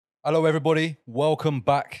Hello, everybody. Welcome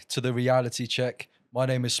back to the Reality Check. My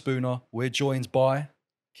name is Spooner. We're joined by...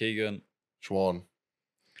 Keegan. Schwan.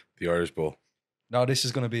 The Irish Bull. Now, this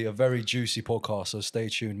is going to be a very juicy podcast, so stay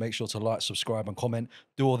tuned. Make sure to like, subscribe, and comment.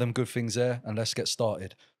 Do all them good things there, and let's get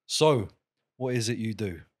started. So, what is it you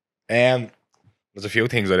do? There's a few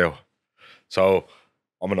things I do. So,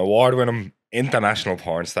 I'm an award-winning international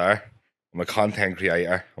porn star. I'm a content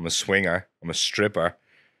creator. I'm a swinger. I'm a stripper.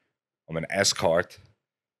 I'm an escort.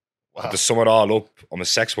 Wow. But to sum it all up, I'm a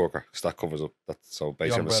sex worker, because that covers up. So basically,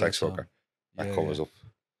 I'm a umbrella sex term. worker. That Yeah, covers yeah. up.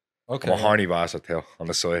 Okay. I'm a horny bastard too, on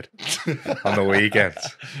the side, on the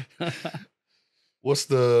weekends. What's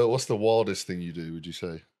the wildest thing you do, would you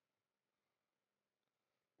say?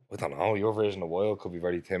 I don't know. Your version of wild could be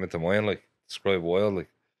very timid to mine. Like, describe wild. Like,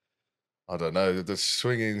 I don't know. The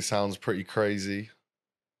swinging sounds pretty crazy.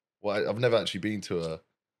 Well, I've never actually been to a...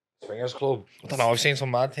 swingers club. I don't know. I've seen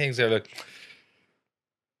some mad things there. Like,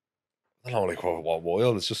 I don't know, like what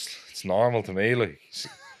wild. It's normal to me.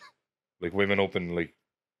 Like women up in like.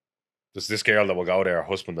 There's this girl that will go there, her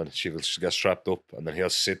husband, and she gets strapped up, and then he'll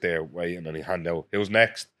sit there waiting, and then he hand out. Who's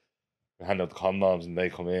next? They hand out the condoms, and they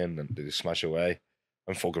come in, and they just smash away.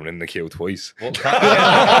 I'm fucking in the queue twice.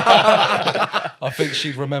 I think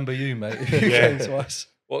she'd remember you, mate, if you Yeah. came twice.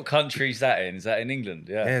 What country is that in? Is that in England?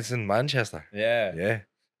 Yeah, Yeah. it's in Manchester. Yeah. Yeah.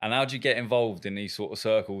 And how do you get involved in these sort of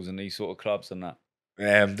circles and these sort of clubs and that?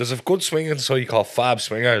 There's a good swinging site called Fab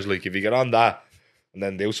Swingers. Like, if you get on that and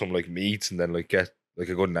then do some like meets and then like get like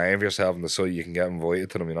a good name for yourself on the site, you can get invited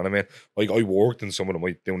to them. You know what I mean? Like, I worked in some of them.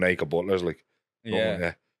 I do naked butlers, like,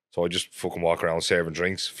 Yeah. So I just fucking walk around serving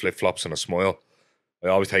drinks, flip flops, and a smile. I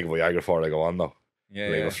always take a Viagra before I go on though. Yeah.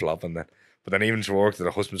 Leave yeah. a flop and then. But then even to work, the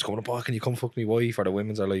husband's coming up, oh, can you come fuck me wife? Or the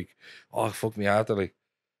women's are like, oh, fuck me after, like.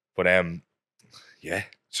 But yeah.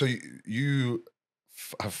 So you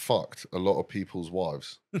have fucked a lot of people's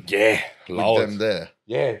wives Yeah. with Loads. them there.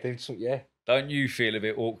 Yeah, yeah. Don't you feel a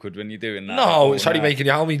bit awkward when you're doing that? No, Or it's already nah? making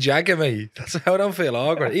you homie jacket me. That's how I don't feel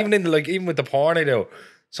awkward. Even in even with the porn I do,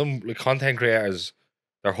 some like content creators,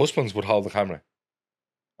 their husbands would hold the camera,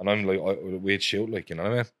 and I'm like, we'd shoot, like, you know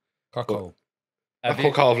what I mean? Cuckold. I Have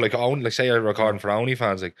you- cook off like say I'm recording for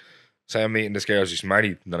OnlyFans, like say I'm meeting this girl, she's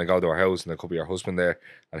married, and then I go to her house, and there could be her husband there,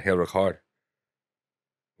 and he'll record,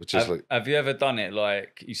 which is like, Have you ever done it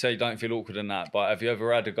like you say you don't feel awkward in that, but have you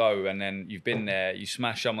ever had a go and then you've been there, you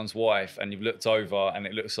smash someone's wife and you've looked over and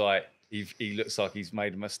it looks like he looks like he's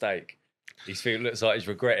made a mistake? Looks like he's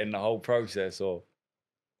regretting the whole process, or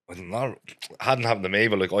I don't know, it hadn't happened to me,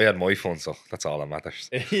 but like I had my fun, so that's all that matters.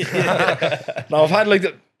 yeah. No,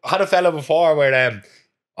 I had a fella before where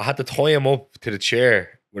I had to tie him up to the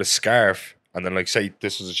chair with a scarf, and then like say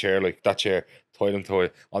this was a chair, like that chair, tied him to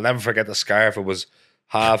it. I'll never forget the scarf. It was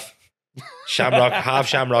half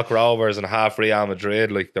Shamrock Rovers and half Real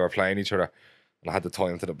Madrid. Like, they were playing each other, and I had to tie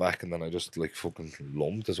him to the back, and then I just like fucking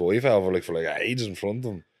lumped his wife over like for like ages in front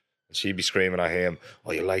of him. And she'd be screaming at him,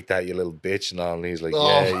 "Oh, you like that, you little bitch," and all. And he's like,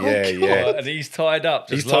 Oh, yeah. And he's tied up.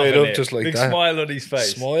 Just He's tied loving up it. just like Big that. smile on his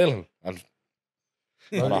face. Smiling and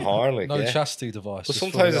on a horn, like, No yeah. chastity device. But just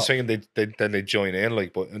sometimes fully the up. swinging, then they join in,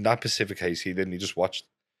 like. But in that specific case, he didn't. He just watched,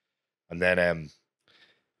 and then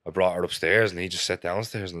I brought her upstairs, and he just sat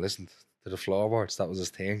downstairs and listened to the floorboards. That was his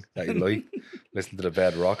thing that he liked. Listen to the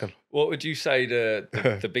bed rocking. What would you say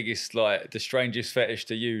the biggest, like, the strangest fetish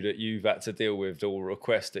to you that you've had to deal with, or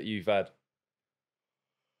request that you've had?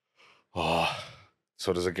 Oh,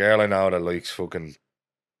 so there's a girl I know that likes fucking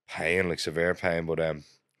pain, like severe pain. But you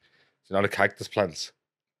know the cactus plants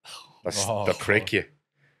that prick you.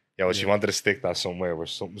 Yeah, well, she wanted to stick that somewhere where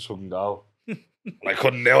something shouldn't go, and I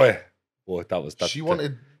couldn't do it. But that was that. She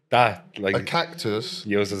wanted that a like cactus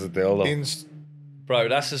used as a dildo. in... Bro,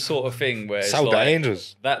 that's the sort of thing where it's So like,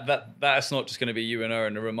 dangerous. That's not just going to be you and her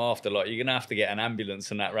in the room after. Like, you're going to have to get an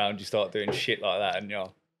ambulance and that round. You start doing shit like that, and you're...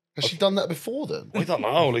 Has she done that before then? I don't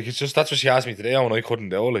know. Like, it's just that's what she asked me today, and I couldn't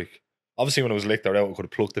do. Like, obviously when I was licked her out, I could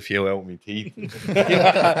have plucked a few out of my teeth.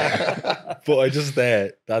 But I just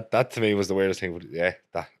that to me was the weirdest thing. But yeah,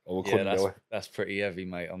 that I couldn't do it. that's pretty heavy,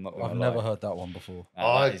 mate. I'm not. I've Gonna never lie. heard that one before. Nah,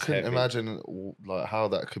 I that is couldn't heavy. imagine like how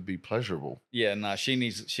that could be pleasurable. Yeah, no, she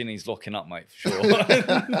needs locking up, mate, for sure. She needs.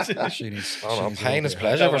 I don't know. she needs a Pain little is bit of help.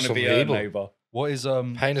 pleasure don't for want to some be her people. neighbour. What is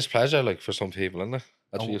Pain is pleasure, like, for some people, isn't it?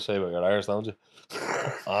 That's what you say about your Irish, don't you?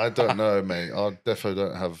 I don't know, mate. I definitely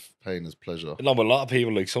don't have pain as pleasure. No, but a lot of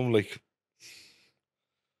people, like, some like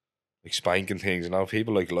spanking things, you know,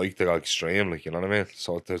 people like to go extreme, like, you know what I mean?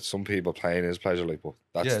 So there's some people pain is pleasure, like, but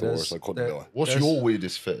that's Yeah, the there's- worst. I couldn't there- do it. What's There's- your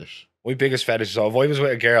weirdest fetish? My biggest fetish, so if I was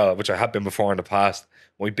with a girl, which I have been before in the past,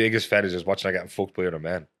 my biggest fetish is watching her getting fucked by other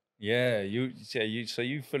men. Yeah, so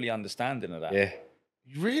you fully understanding of that. Yeah.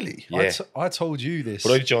 Really? Yeah. I told you this.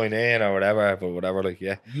 But I'd join in or whatever, like,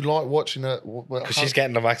 yeah. You like watching it? Because she's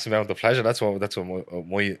getting the maximum amount of pleasure. That's what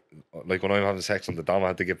my like when I'm having sex on the dom, I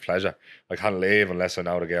had to give pleasure. I can't leave unless I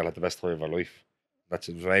know the girl had the best time of her life.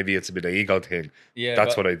 Maybe it's a bit of ego thing. Yeah,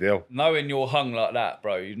 That's but what I do. knowing you're hung like that,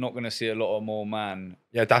 bro, you're not going to see a lot of more man.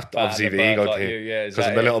 Yeah, that's bat obviously the the bird ego like thing. you, yeah, Because when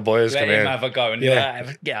exactly. the little boys Let come him in, have a go, and Yeah. you're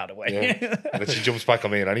like, get out of the way. Yeah. and then she jumps back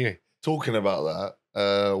on me anyway. Talking about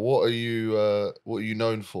that, what are you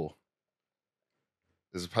known for?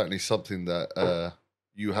 There's apparently something that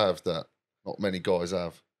you have that not many guys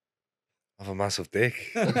have. I have a massive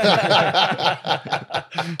dick.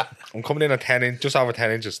 I'm coming in at 10 inches, just over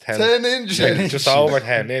 10 inches. 10 inches. Just over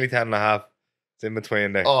 10, nearly 10 and a half. It's in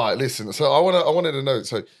between there. All right, listen. So I wanted to know.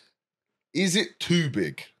 So, is it too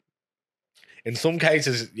big? In some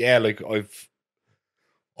cases, yeah, like oh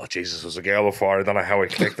Jesus, was a girl before. I don't know how I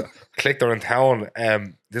clicked her in town.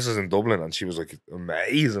 This is in Dublin, and she was like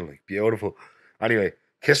amazing, like beautiful. Anyway,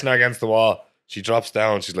 kissing her against the wall, she drops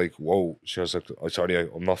down. She's like, "Whoa!" She was like, "I'm sorry,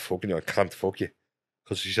 I'm not fucking you. I can't fuck you,"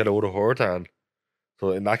 because she said I would have hurt her. And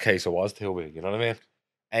so in that case, it was too big. You know what I mean?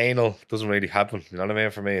 Anal doesn't really happen. You know what I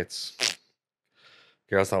mean? For me, it's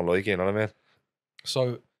girls don't like it. You know what I mean?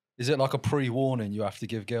 So is it like a pre-warning you have to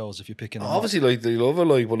give girls if you're picking them up? Obviously, like they love it,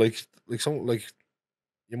 like, but like some like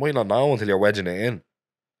you might not know until you're wedging it in.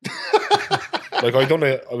 Like I done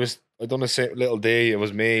a little D. It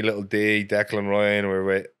was me, little D, Declan Ryan.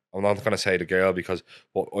 I'm not gonna say the girl because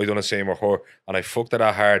I done the same with her, and I fucked her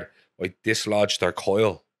that hard. I dislodged her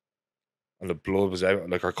coil, and the blood was out.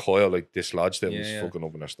 Like her coil, like dislodged it. It was Yeah. fucking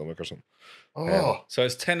up in her stomach or something. Oh, So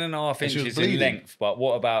it's 10.5 And she was inches in bleeding. length, but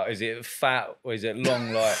what about, is it fat or is it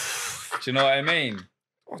long? Like, do you know what I mean?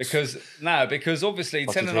 Because obviously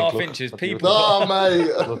What do you 10.5 think? Look, inches, what do you people, no,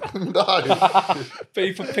 mate. No.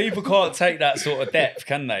 people can't take that sort of depth,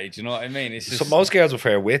 can they? Do you know what I mean? It's So just, most girls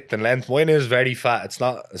prefer width and length. Mine is very fat. It's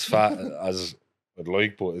not as fat as I'd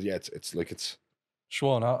like, but yeah, it's like it's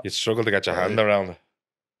Schwan, you struggle to get your hand around it.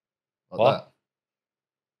 Like What?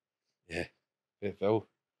 that. Yeah, well,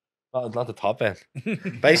 not the top end.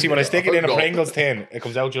 Basically, when I stick it in a No. Pringles tin, it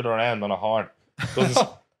comes out the other end on a horn.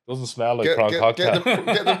 Doesn't smell like prawn Get cocktail. the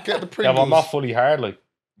Yeah, Pringles. but I'm not fully hard. Like,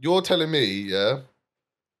 You're telling me, yeah?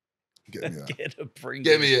 Get me that. get a Pringles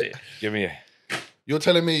Get me it. dip. give me a You're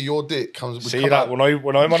telling me your dick comes. would see come that out-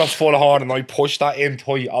 when I'm on a full horn and I push that in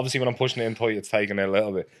tight. Obviously, when I'm pushing it in tight, it's taking it a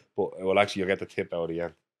little bit, but well, actually, you'll get the tip out of the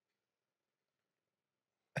end.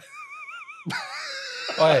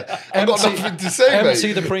 All right, I've got nothing to say, empty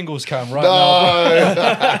mate. the Pringles can right now.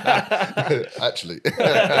 No, actually,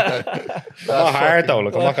 Not hard though.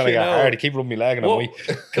 Look, I'm not gonna Fucking get hell. hard. You keep rubbing me leg and I'm What, weak.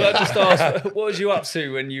 can I just ask, what was you up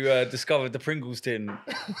to when you discovered the Pringles tin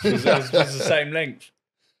was the same length?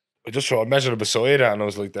 I measured it beside it, and I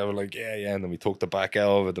was like, they were like, yeah, and then we took the back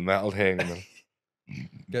out of it, the metal thing, and then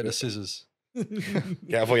Get the scissors. get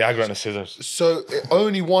a Viagra and the scissors. so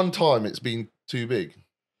only one time it's been too big.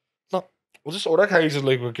 Well, just other cases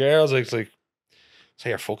like with girls, like, it's like say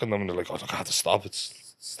you're fucking them and they're like, oh, I have to stop.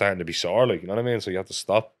 It's starting to be sore, like, you know what I mean? So you have to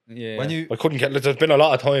stop. Yeah. When you I couldn't get. There's been a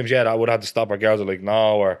lot of times, yeah, that I would have to stop. Or girls are like,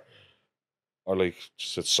 no, or like,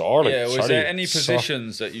 just it's sore. Like, yeah, was sorry, there any it's sore.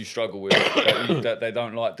 positions that you struggle with that they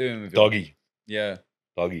don't like doing with you? Doggy, Yeah.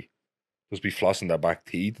 doggy. Just be flossing their back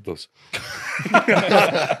teeth. It does.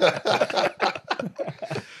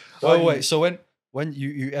 oh wait, so when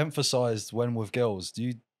you emphasized when with girls, do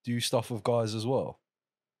you do stuff with guys as well?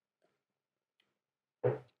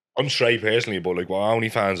 I'm straight personally, but like, well,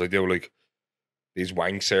 OnlyFans, I do like these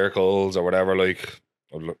wank circles or whatever. Like,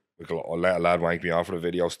 I'll let a lad wank me off for the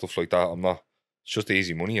video, stuff like that. I'm not. It's just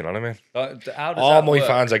easy money, you know what I mean? How does All that my work?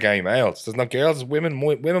 fans are gay males. There's not girls. Women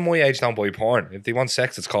my age don't buy porn. If they want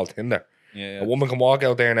sex, it's called Tinder. Yeah. A woman can walk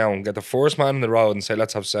out there now and get the first man in the road and say,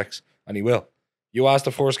 "Let's have sex," and he will. You ask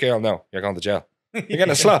the first girl, no, you're going to jail. You're getting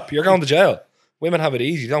a slap. You're going to jail. Women have it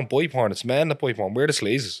easy. They don't buy porn. It's men that buy porn. We're the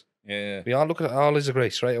sleazes. Yeah. We all look at all Lisa Gray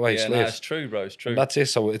straight away. Yeah, no, slaves. it's true, bro. It's true. And that's it.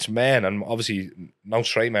 So it's men, and obviously no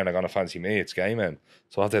straight men are gonna fancy me. It's gay men.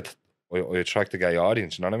 So I attract the gay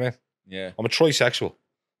audience. You know what I mean? Yeah. I'm a trisexual.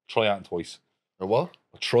 Try anything twice. A what?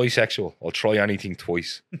 A trisexual. I'll try anything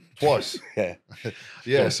twice. Twice. Yeah.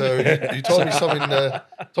 Yeah. So you told me something.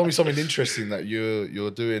 Told me something interesting that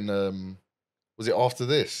you're doing. Was it after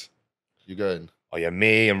this? You're going. Oh yeah,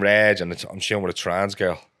 me and Reg, and I'm chilling with a trans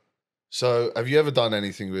girl. So have you ever done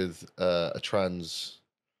anything with a trans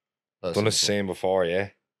person? Done the before? same before, yeah.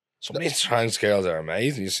 Some of these trans girls are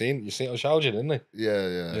amazing. You seen? I showed you, didn't I? Yeah,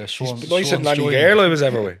 yeah. Yeah, Sean, She's the nicest Sean's nanny joining. girl I was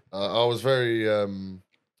ever with. I was very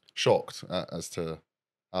shocked as to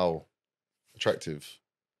how attractive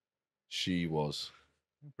she was.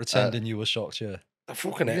 Pretending you were shocked, yeah.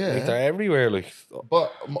 They're fucking Yeah. like they're everywhere. Like,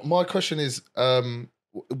 But my question is,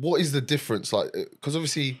 what is the difference? Like, because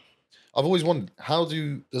obviously, I've always wondered how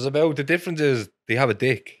do. there's about the difference is they have a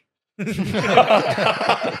dick.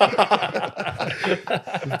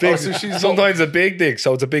 Big, so she's not- sometimes a big dick,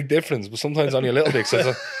 so it's a big difference. But sometimes only a little dick, so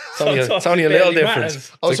it's Sometimes only it a little barely difference.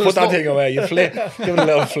 matters. It's like, so put it's that not- thing away. You flick, give it a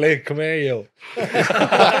little flick. Come here, you.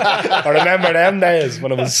 I remember them days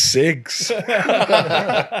when I was 6.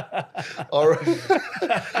 All right.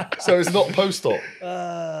 So it's not post-op.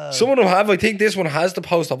 Some of them have. I think this one has the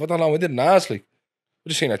post up. I don't know. I didn't ask. Like, I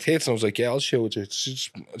just seen her tits, and I was like, "Yeah, I'll show it to you."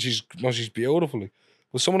 She's beautiful. Like.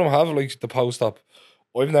 But some of them have like the post up.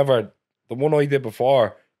 I've never. The one I did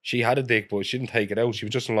before, she had a dick, but she didn't take it out. She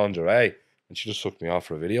was just in lingerie, and she just sucked me off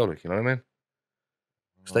for a video. Like, you know what I mean?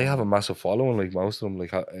 Because they have a massive following. Like most of them.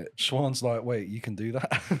 Like, Schwann's like, wait, you can do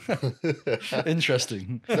that?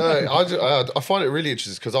 Interesting. No, I find it really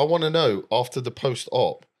interesting because I want to know after the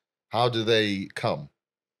post-op, how do they come?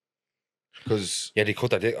 Because yeah, they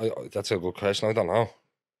cut that dick. That's a good question. I don't know.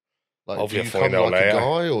 like, Hopefully do you I'll find come out like later. a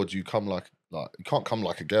guy or do you come like you can't come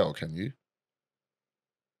like a girl, can you?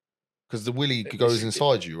 Because the willy goes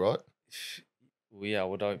inside you, right? Well, yeah, I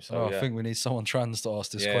would hope so. Oh, yeah. I think we need someone trans to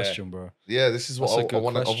ask this Yeah. question, bro. Yeah, this is That's a what good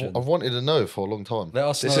I've question. wanted to know for a long time. Let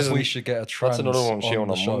us This know if we isn't- should get a trans. That's another one she on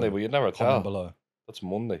the Monday, show. but you'd never Comment tell. below. That's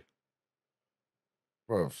Monday.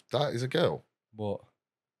 Bro, that is a girl. What?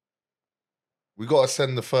 We got to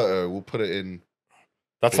send the photo. We'll put it in.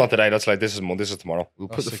 That's not today. That's like this is Monday. This is tomorrow. We'll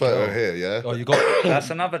put That's the a photo girl. here, yeah? Oh, you got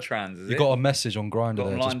That's another trans, is you it? got a message on Grindr Got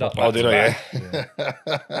there. them Just lined up pop back up. did to I? back.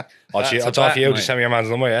 Yeah. I'll Back to talk back, to you. mate. Just send me your man's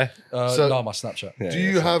number, yeah? So- No, my Snapchat. Yeah, Do yeah,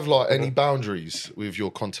 you so- have like any boundaries with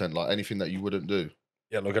your content, like anything that you wouldn't do?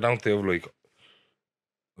 Yeah, look, I don't do like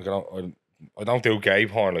I don't do gay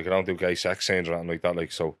porn. Like, I don't do gay sex scenes or anything like that.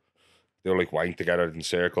 Like, so they'll like wank together in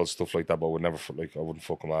circles, stuff like that. But I would never like I wouldn't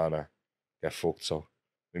fuck a man or get fucked. So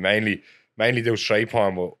we mainly do straight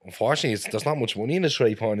porn. But unfortunately, there's not much money in the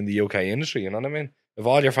straight porn in the UK industry. You know what I mean? If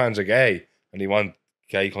all your fans are gay and you want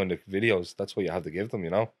gay kind of videos, that's what you have to give them. You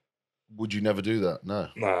know? Would you never do that? No.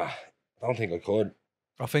 Nah, I don't think I could.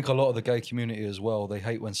 I think a lot of the gay community as well, they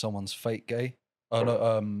hate when someone's fake gay.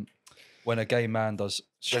 No, when a gay man does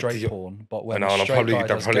straight the- porn, but I when know, a and straight guy they're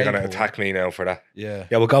does probably gay gonna porn, attack me now for that. Yeah.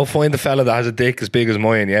 Yeah, well, go find the fella that has a dick as big as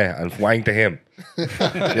mine, yeah, and wank to him.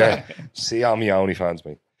 Yeah, see on me OnlyFans,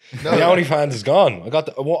 mate. No. My OnlyFans is gone.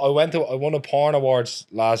 I won a porn awards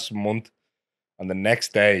last month, and the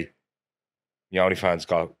next day, my OnlyFans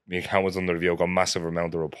my account was under review. Got massive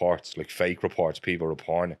amount of reports, like fake reports, people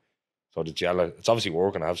reporting it. So the jealous. It's obviously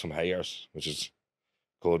working. I have some haters, which is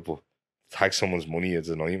good, but to take someone's money is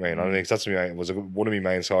a nightmare. You know what I mean? 'Cause that's one of my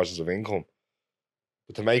main sources of income.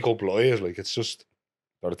 But to make up lies, like it's just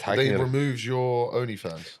they're attacking They it. removed your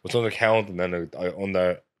OnlyFans. It's on account, and then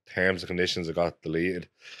under terms and conditions, it got deleted.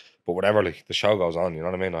 But whatever, like the show goes on. You know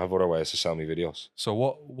what I mean? I have other ways to sell me videos. So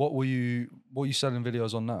what were you selling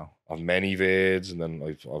videos on now? I've many vids, and then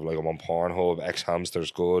I'm on Pornhub.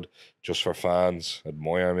 Ex-Hamster's good, just for fans.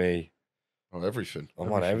 Admire me. Oh, everything.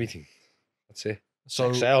 I'm on everything. That's it.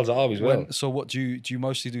 So Sales always will. so what do you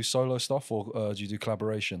mostly do solo stuff or do you do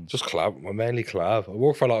collaborations? Just collab. I mainly collab. I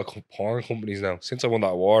work for a lot of porn companies now. Since I won that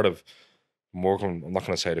award, I'm working. I'm not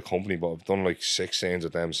going to say the company, but I've done like 6 scenes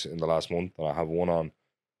with them in the last month, and I have one on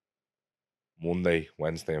Monday,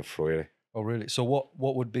 Wednesday, and Friday. Oh really? So what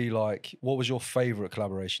would be like? What was your favorite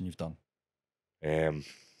collaboration you've done?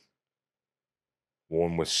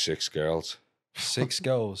 One with 6 girls. 6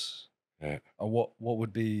 girls. Yeah. And what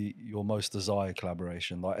would be your most desired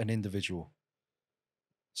collaboration? Like an individual.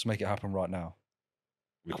 Let's make it happen right now.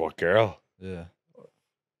 Like what girl? Yeah.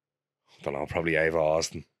 I don't know. Probably Ava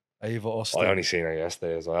Austin. Ava Austin. I only seen her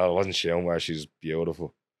yesterday as well. I wasn't shown where she's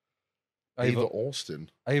beautiful. Ava Austin.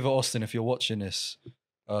 Ava Austin, if you're watching this,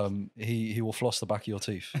 he will floss the back of your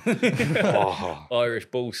teeth. Oh, Irish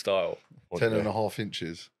bull style. 10.5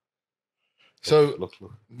 inches. So, look.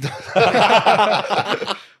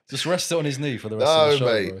 Just rest it on his knee for the rest No, of the show,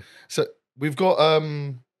 mate. bro. so we've got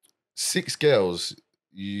 6 girls,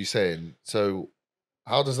 you saying. So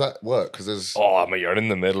how does that work? Because there's Oh, mate, you're in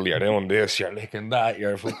the middle. You're doing this. You're licking that.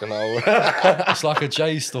 You're fucking over. It's like a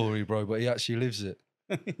Jay story, bro, but he actually lives it.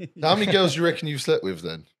 how many girls do you reckon you've slept with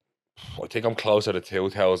then? I think I'm closer to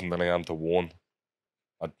 2,000 than I am to 1.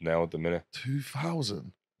 Now at the minute.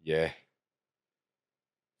 2,000. Yeah.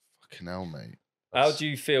 Fucking hell, mate. How do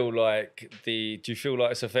you feel like do you feel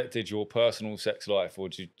like it's affected your personal sex life, or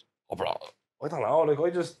do you? Oh, bro. I don't know. Like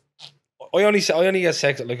I only get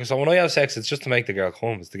sex. Like, so when I have sex, it's just to make the girl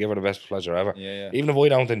come. It's to give her the best pleasure ever. Yeah, yeah. Even if I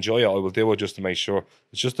don't enjoy it, I will do it just to make sure.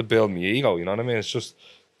 It's just to build my ego. You know what I mean? It's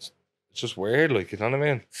It's just weird, like, you know what I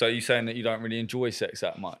mean? So you saying that you don't really enjoy sex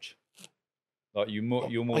that much? Like you're more I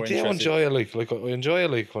do interested. enjoy it, like I enjoy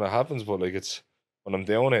it, like when it happens, but like it's when I'm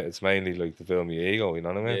doing it, it's mainly like to build my ego. You know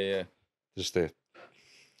what I mean? Yeah. Just to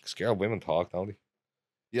scare women talk, don't they?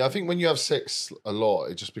 Yeah, I think when you have sex a lot,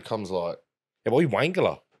 it just becomes like, Yeah, but I wank a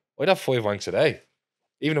lot. I'd have 5 wanks a day,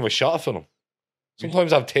 even if I shot a film.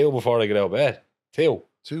 Sometimes I have 2 before I get out of bed. 2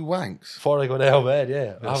 2 wanks. before I go out of bed.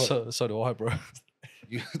 Yeah. Yeah, so do I, bro.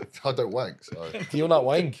 I don't wank. So. Do you not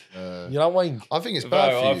wank? You not wank? I think it's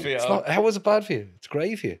bad for you. It's not. How is it bad for you? It's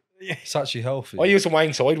great for you. It's actually healthy. I used to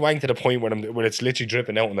wank, so I'd wank to the point where it's literally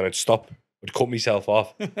dripping out, and then I'd stop. I'd cut myself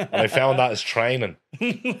off, and I found that as training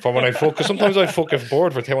for when I fuck. Because sometimes I fuck if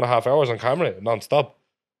bored for 2.5 hours on camera non-stop,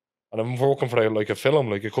 and I'm working for like a film.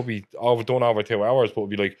 Like it could be done over 2 hours, but it'd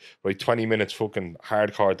be like 20 minutes fucking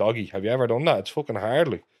hardcore doggy. Have you ever done that? It's fucking hard.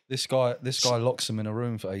 Like This guy locks him in a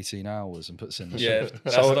room for 18 hours and puts in the Yeah, shift.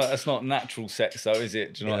 that's not natural sex though, is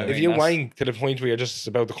it? Do you know what I mean? if you That's- wank to the point where you're just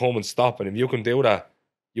about to come and stop, and if you can do that,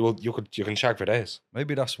 you can shag for days.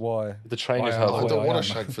 Maybe that's why. The train I yourself. I am. don't I want am. to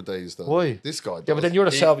shag for days though. Why? This guy does. Yeah, but then you're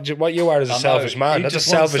what you are is a I know, selfish man. he That's a just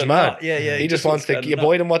wants selfish to man. nut. Yeah. He just wants to. get You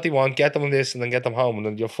buy them what they want, get them this, and then get them home, and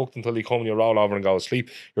then you're fucked until you come and you roll over and go to sleep.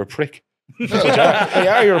 You're a prick.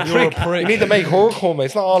 Yeah, you're a You're a prick. prick. You need to make her come.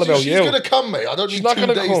 It's not all about She's you. going to come, mate. I don't She's need not 2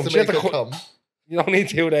 gonna days come. to She had make to her co- come. You don't need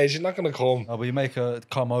 2 days. She's not going to come. Oh, but you make her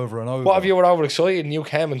come over and over. What if you were overexcited and you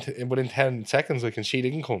came within 10 seconds, like, and she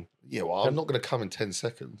didn't come? Yeah, well, I'm not going to come in 10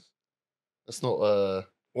 seconds. That's not... Well,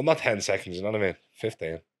 not 10 seconds, you know what I mean?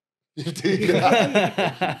 15.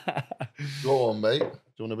 Go on, mate. Do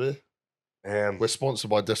you want a beer? Um, We're sponsored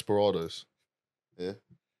by Desperados. Yeah.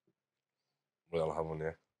 we'll have one,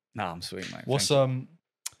 yeah. Nah, I'm sweet, mate. What's Thank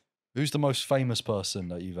who's the most famous person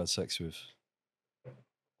that you've had sex with?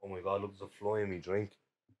 Oh my God, look, there's a fly in me drink.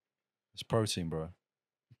 It's protein, bro.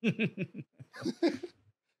 you.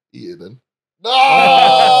 Eat it then. No!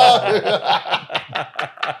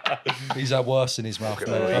 He's had worse in his mouth.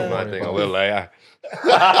 Okay, Don't that's my worry thing. I about will it. later.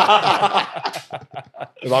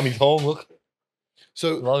 It's on my tongue, look. It's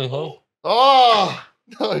So, on my tongue. oh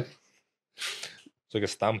no. It's like a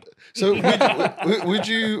stamp. So would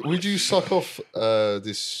you suck off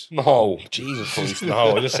this? No, Jesus Christ,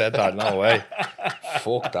 no. I just said that. No way.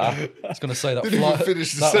 Fuck that. I was gonna say that Didn't even flight.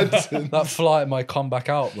 finish the that, sentence. that flight might come back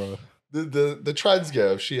out, bro. The trans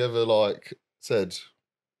girl, she ever like said,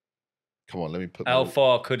 "Come on, let me put." How my-"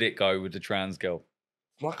 far could it go with the trans girl?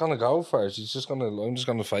 I'm not gonna go for it. I'm just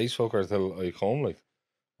gonna face fuck her till I come, like,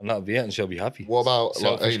 and that'll be it, and she'll be happy. What about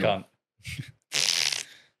like Selfish anal? cunt.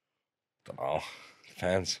 Don't know.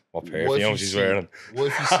 Depends what What if perfume you she's see- wearing. What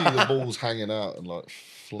if you see the balls hanging out and like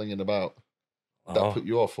flinging about? Would that Oh, put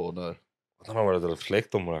you off or no? I don't know whether they'll flick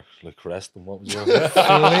them or like caress them. What was your? Flick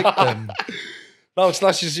them. No, it's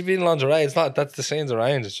not. She's being lingerie. It's not. That's the scenes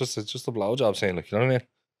arranged. It's just a blowjob scene. Like, you know what I mean?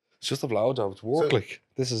 It's just a blowjob. It's work. So- Like,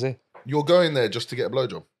 this is it. You're going there just to get a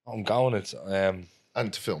blowjob I'm going. It's and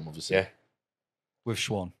to film, obviously. yeah. With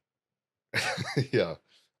Schwan. Yeah.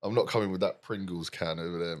 I'm not coming with that Pringles can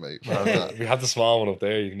over there, mate. We had the small one up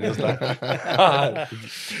there. You can use that.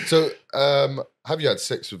 So, have you had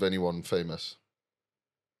sex with anyone famous?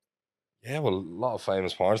 Yeah, well, a lot of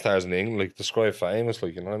famous porn stars in England, like, describe famous,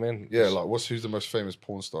 like, you know what I mean? Yeah, like who's the most famous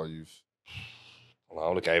porn star you've? I don't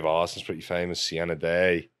know, like, Ava Austin's pretty famous. Sienna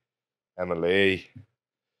Day, Emma Lee,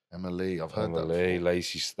 Emily, I've heard Emma that. Lee, before.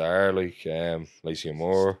 Lacey Starr, like, Lacey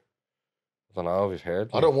Moore. I don't know if you've heard.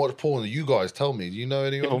 I don't watch porn. You guys tell me. Do you know Yeah,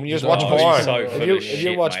 anyone? but when you just No, watch she's porn, so if full you of if you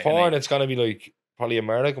shit, watch mate, porn, innit? it's gonna be like probably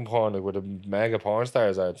American porn, like with the mega porn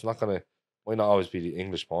stars are. It's not gonna might not always be the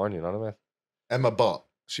English porn. You know what I mean? Emma Butt.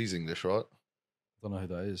 She's English, right? Don't know who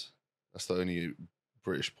that is. That's the only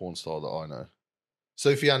British porn star that I know.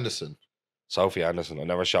 Sophie Anderson. Sophie Anderson. I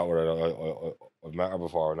never shot with her. I've met her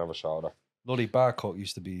before. I never shot with her. Lolly Badcock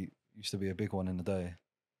used to be a big one in the day.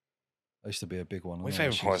 I used to be a big one. I My know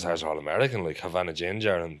favorite she's porn like- stars are all American, like Havana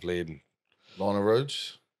Ginger and Bleeding. Lana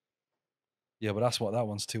Rhodes. Yeah, but that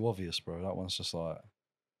one's too obvious, bro. That one's just like,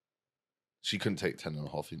 She couldn't take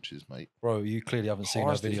 10.5 inches, mate. bro, you clearly haven't seen her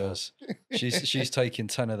course they videos. She's taking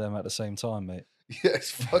 10 of them at the same time, mate. Yeah,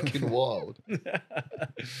 it's fucking wild.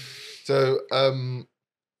 So,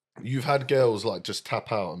 you've had girls like just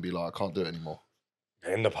tap out and be like, I can't do it anymore.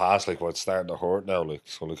 In the past, like, what's starting to hurt now, like,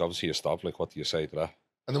 so, like, obviously you stop. Like, what do you say to that?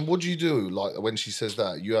 And then what do you do? Like when she says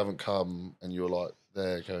that, you haven't come and you're like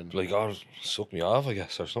there going, Like, oh, suck me off, I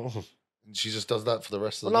guess, or something. and she just does that for the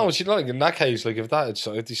rest of Well, the no, night. she like in that case, like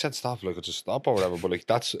if you said stop, like, I'd just stop or whatever. But like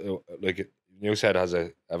that's like you said, has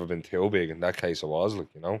it ever been too big? In that case, it was like,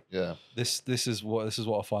 you know. Yeah. This is what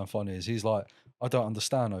I find funny is he's like, I don't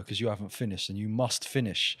understand though, because you haven't finished, and you must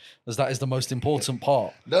finish, as that is the most important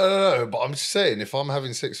part. No. But I'm just saying, if I'm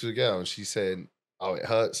having sex with a girl and she's saying, "Oh, it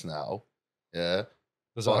hurts now," yeah,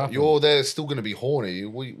 Does that but happen? you're there still going to be horny. You're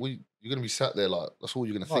going to be sat there like that's all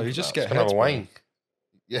you're going to No, think you just about. get Can I have heads, a bro. wank?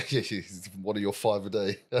 Yeah. It's one of your 5 a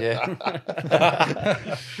day. Yeah.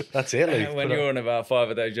 That's it. Like, When you're on about 5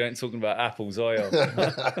 a day, you ain't talking about apples, are you?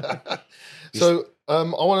 So I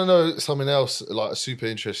want to know something else, like super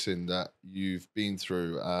interesting that you've been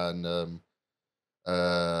through, and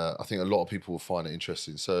I think a lot of people will find it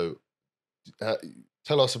interesting. So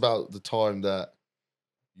tell us about the time that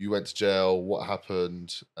you went to jail. What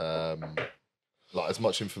happened? Like as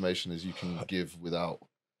much information as you can give without.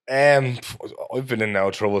 I've been in now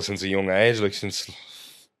trouble since a young age. Like since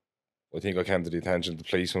I think I came to the attention of the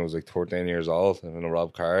police when I was like 13 years old and in a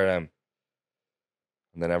robbed car. And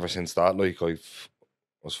then ever since that, like I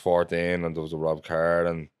was 14 and there was a robbed car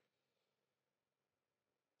and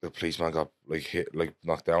the policeman got like hit, like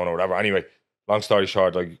knocked down or whatever. Anyway, long story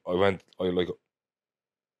short, like I like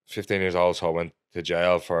 15 years old, so I went to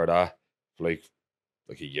jail for that for like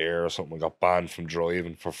a year or something. I got banned from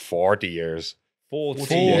driving for 40 years.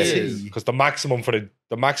 40 years. years. Because the maximum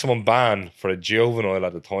ban for a juvenile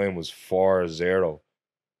at the time was 40,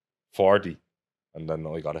 and then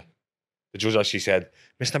I got it. The judge actually said,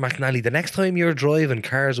 "Mr. McNally, the next time you're driving,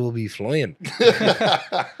 cars will be flying."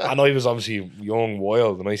 And I was obviously young,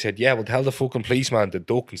 wild, and I said, "Yeah, well, tell the fucking policeman to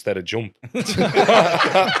duck instead of jump."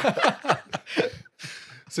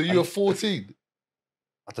 So you were 14.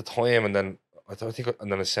 At the time, and then I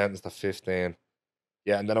was sentenced to 15.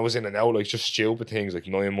 Yeah, and then I was in and out, like just stupid things, like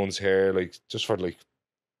 9 months here, like just for like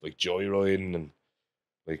joyriding and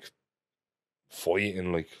like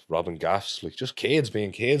fighting, like robbing gaffs, like just kids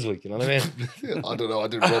being kids, like, you know what I mean? I don't know. I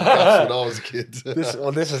didn't rob gas when I was a kid. This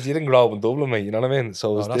is, you didn't grow up in Dublin, mate, you know what I mean? So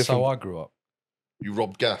it No, was that's different. how I grew up. You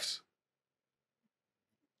robbed gaffs.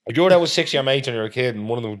 If you're there with 6 year mates and you're a kid and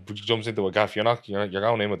one of them jumps into a gaff, you're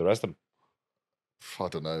going in with the rest of them. I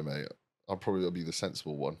don't know, mate. I'll probably be the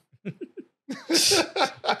sensible one.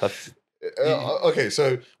 That's Okay,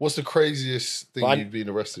 so what's the craziest thing Fine. you've been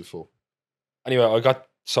arrested for? Anyway, I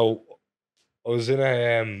was in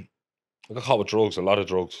I got caught with drugs, a lot of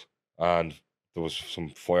drugs, and there was some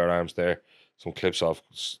firearms there, some clips off,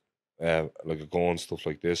 like a gun, stuff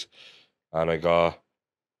like this, and I got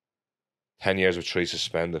 10 years with 3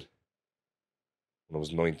 suspended when I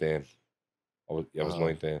was 19. I was Wow.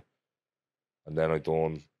 19, and then I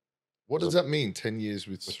done What does that mean? 10 years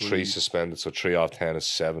with 3 suspended, so 3 off 10 is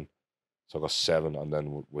 7, so I got 7, and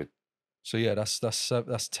then with So yeah, that's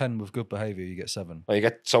 10 with good behaviour. You get 7. well, you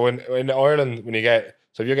get so in Ireland when you get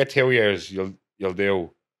so if you get 2 years, you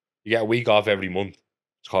get a week off every month.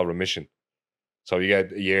 It's called remission. So you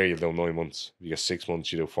get a year, you'll do 9 months. If you get 6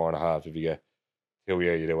 months, you do 4.5. If you get 2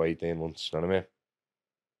 years, you do 18 months. You know what I mean?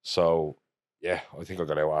 So yeah, I think I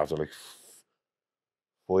got out after like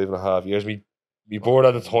 5.5 years. Me board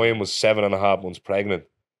at the time was 7.5 months pregnant.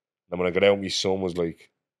 And when I got out, my son was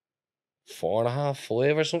like 4.5,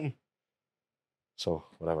 5 or something. So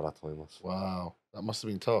whatever that time was. Wow, that must have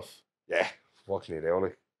been tough. Yeah, what can you do?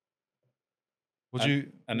 Like, Would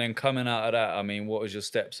you? And then coming out of that, I mean, what was your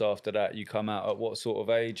steps after that? You come out at what sort of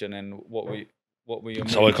age, and then what were your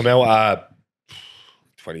so I moves? come out at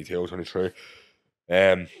 22, 23.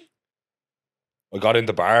 I got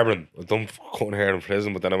into barbering. I done cutting hair in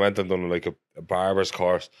prison, but then I went and done like a barber's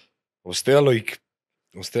course. I was still like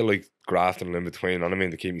grafting in between, you know what I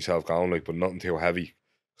mean, to keep myself going, like, but nothing too heavy.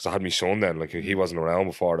 Because I had my son then, like he wasn't around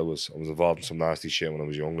before. I was involved in some nasty shit when I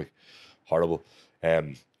was young, like horrible.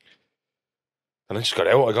 And I just got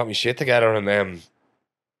out. I got my shit together, and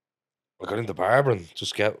I got into barbering.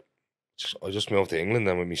 I just moved to England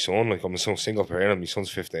then with my son. Like I'm a single parent. My son's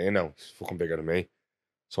 15 now. He's fucking bigger than me.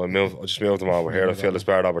 So I just moved him over here. I feel there's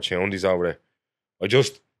better opportunities over there.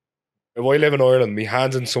 If I live in Ireland, my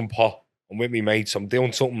hands in some pot. I'm with me mates. I'm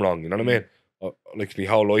doing something wrong. You know what I mean? Like my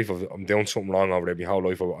whole life, I'm doing something wrong over there. My whole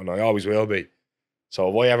life, and I always will be. So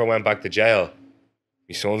if I ever went back to jail,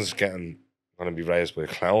 my son's gonna be raised by a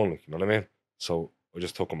clown. Like, you know what I mean? So I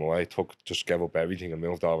just took him away. Just gave up everything and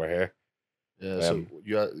moved over here. Yeah, so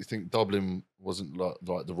you think Dublin wasn't like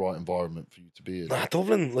the right environment for you to be in? Nah,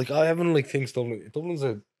 Dublin. Like I haven't like thinks Dublin's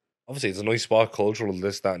obviously it's a nice spot, cultural,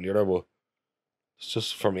 this, that, and the other. But it's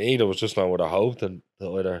just for me, there was just not what I hoped, and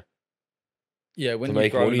either. Yeah, when to you've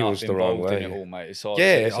make grown money up was the wrong involved in way. it all, mate, it's hard,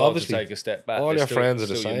 Yeah, it's hard to obviously, take a step back. all They're your still- friends are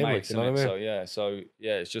the still your same, like, mates, you know innit? what I So mean?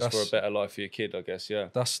 it's just for a better life for your kid, I guess. Yeah.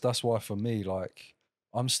 That's why for me, like,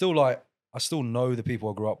 I'm still like, I still know the people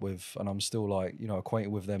I grew up with, and I'm still like,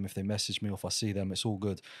 acquainted with them. If they message me or if I see them, it's all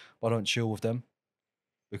good. But I don't chill with them.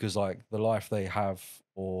 because like the life they have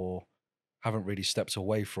or haven't really stepped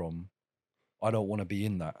away from, I don't want to be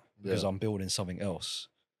in that because Yeah. I'm building something else.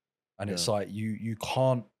 And it's Yeah. like you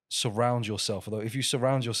can't surround yourself with those. If you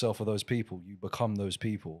surround yourself with those people, you become those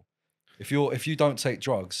people. If you don't take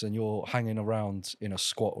drugs and you're hanging around in a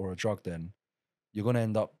squat or a drug den, you're gonna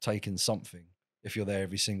end up taking something if you're there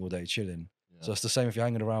every single day chilling. Yeah. So it's the same if you're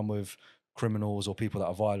hanging around with criminals or people that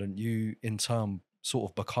are violent, you in turn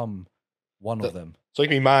sort of become one of them. It's like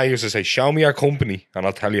my ma used to say, show me your company and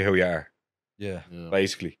I'll tell you who you are, Yeah. Yeah.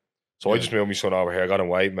 basically. So I Yeah. just moved my son over here, I got him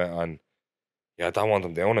white, mate, and yeah, I don't want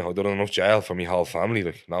him doing it. I've done enough jail for my whole family.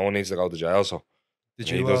 Like, no one needs to go to jail, so Did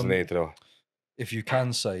he you doesn't need to do it. if you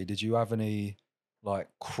can say, did you have any like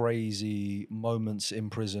crazy moments in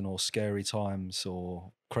prison or scary times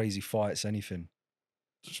or crazy fights, anything?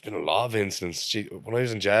 There's been a lot of incidents. Gee, when I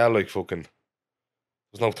was in jail, like fucking,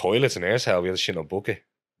 there's no toilets in our cell. We had to shit in a bucket.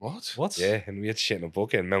 What? What? Yeah, and we had to shit in a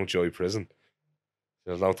bucket in Mountjoy prison.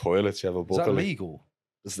 There's no toilets. You have a Is bucket. that like- legal?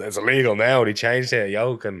 It's illegal now. They changed it,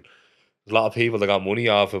 yoke, and there's a lot of people that got money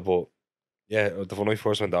off it. But yeah, when I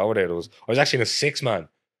first went over there, I was actually in a 6-man,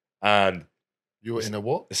 and You were in a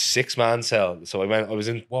what? a 6-man cell. So I was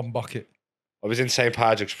in One bucket. St.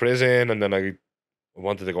 Patrick's prison, and then I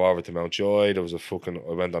wanted to go over to Mountjoy. There was I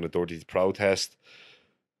went on a dirty protest,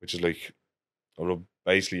 which is like,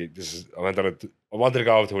 basically I wanted to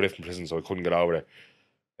go over to a different prison, so I couldn't get over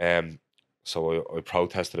there. So I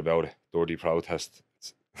protested about it, dirty protest,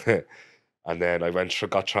 and then I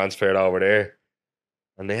got transferred over there.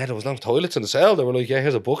 And there was no toilets in the cell. They were like, yeah,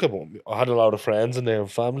 here's a bucket. But I had a lot of friends in there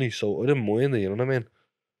and family, so I didn't mind it, you know what I mean?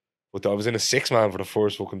 But I was in a 6-man for the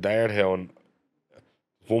first fucking day or two on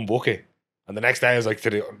one bucket. And the next day I was like,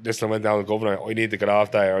 I went down to the governor, I need to get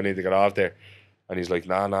off there, I need to get off there. And he's like,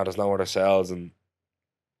 nah, there's nowhere to cells. And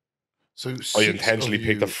So I intentionally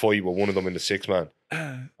picked a fight with one of them in the 6-man.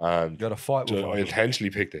 And You had a fight with I one. intentionally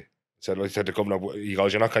picked it. I said to the governor, he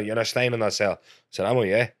goes, you're not staying in that cell. I said, am I?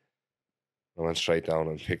 Yeah. I went straight down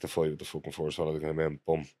and picked the fight with the fucking first fellow that came in.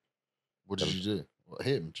 Boom. What did you do? What,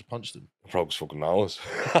 hit him? Just punched him? I broke his fucking nose.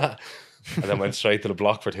 And then went straight to the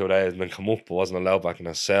block for 2 days and then come up, but wasn't allowed back in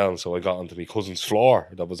his cell. And so I got onto my cousin's floor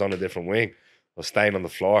that was on a different wing. I was staying on the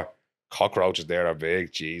floor. Cockroaches there are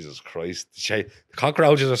big. Jesus Christ. The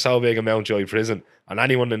cockroaches are so big in Mountjoy prison. And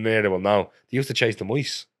anyone in there, they will know. They used to chase the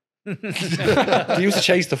mice. They used to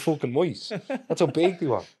chase the fucking mice. That's how big they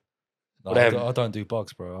were. No, But, I don't do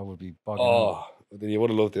bugs, bro. I would be bugging out. Oh, then you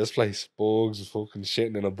would have loved this place. Bugs, fucking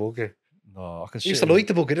shitting in a bucket. No, I can I used shit to in- like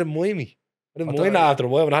the bucket. It didn't mind me. I didn't I mind don't- that after a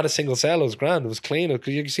while. When I had a single cell, it was grand. It was clean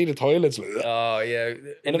because you could see the toilets. Oh yeah,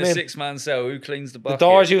 in I the mean? 6-man cell, who cleans the The bucket?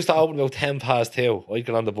 doors used to open about 10 past 2. I'd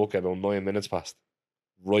get on the bucket about 9 minutes past.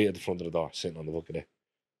 Right at the front of the door, sitting on the bucket there.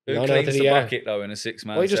 Who No, cleans to the the air. bucket though in a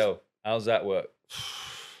 6-man I just- cell? How's that work?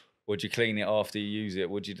 Would you clean it after you use it?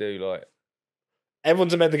 What'd you do? Like,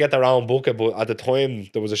 Everyone's meant to get their own bucket, but at the time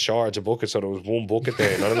there was a shortage of buckets, so there was one bucket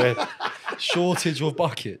there. You know what I mean? Shortage of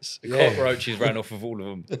buckets. the Yeah. cockroaches ran off of all of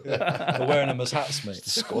them. They're wearing them as hats, mate.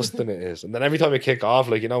 Disgusting it is. And then every time I kick off,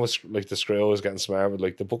 like, you know, it's like the screw is getting smart, but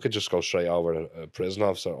like the bucket just goes straight over a prison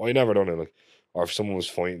officer. I never done it, like, or if someone was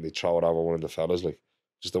fighting, they throw it over one of the fellas, like,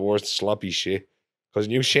 just the worst sloppy shit. Because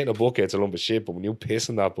when you shit in a bucket, it's a lump of shit, but when you piss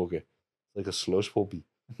in that bucket, it's like a slush puppy.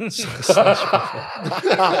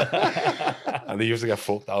 And they used to get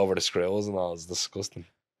fucked over the screws and all. It's disgusting.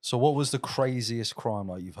 So, what was the craziest crime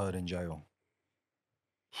like you've heard in jail?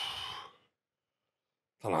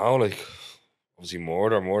 I don't know, like, obviously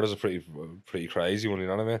murder. Murder's a pretty crazy one, you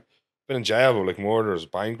know what I mean? Been in jail, but like murderers,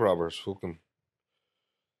 bank robbers, fucking.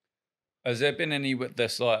 Has there been any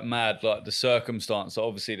that's like mad, like the circumstance?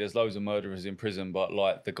 Obviously, there's loads of murderers in prison, but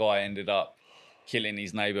like the guy ended up killing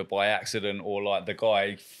his neighbor by accident, or like the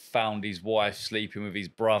guy found his wife sleeping with his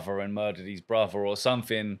brother and murdered his brother, or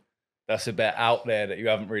something that's a bit out there that you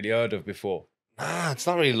haven't really heard of before. Nah, it's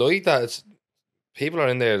not really like that. It's people are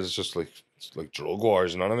in there. It's just like drug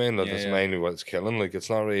wars. You know what I mean? That's Yeah. mainly what it's killing. Like it's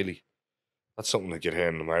not really. That's something that you hear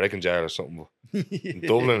in American jail or something. But in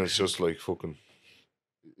Dublin, it's just like fucking.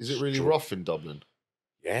 Is it really rough in Dublin?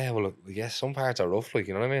 Yeah, well, yes, some parts are rough. Like,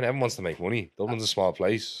 you know what I mean? Everyone wants to make money. Dublin's a small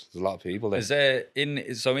place. There's a lot of people there. Is there in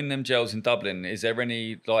them jails in Dublin? Is there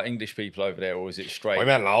any like English people over there, or is it straight? I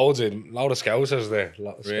met loads of Scousers there.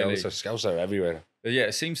 Really? Scousers are everywhere. But yeah,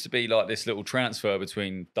 it seems to be like this little transfer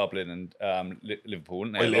between Dublin and Liverpool,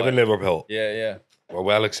 isn't it? I live in Liverpool. Yeah, yeah. We're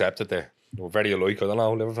well accepted there. We're very alike. I don't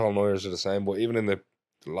know. Liverpool and Irish are the same, but even in a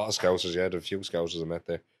lot of Scousers, yeah, there are a few Scousers I met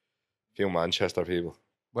there. A few Manchester people.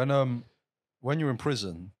 When you're in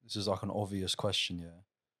prison, this is like an obvious question, yeah.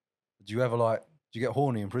 Do you ever do you get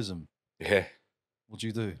horny in prison? Yeah, What do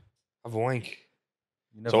you do? have a wank.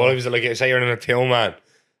 You never So what if it's like, say you're in a till, man,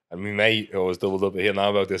 and my mate who was doubled up, he'll know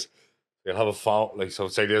about this. You'll have a phone, like, so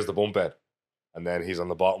say there's the bunk bed, and then he's on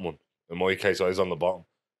the bottom one. In my case, I was on the bottom.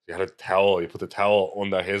 You had a towel, you put the towel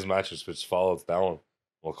under his mattress, which folds down,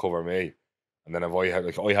 will cover me. And then if I had,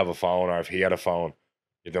 like, I have a phone, or if he had a phone,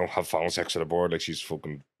 you don't have phone sex to the board, like she's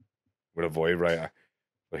fucking with a vibrator.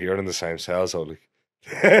 But you're in the same cell, so like,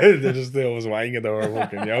 they just always wanging the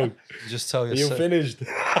fucking yoke. You just tell You yourself, finished?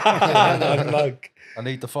 Like, I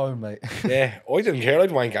need the phone, mate. yeah, I didn't care.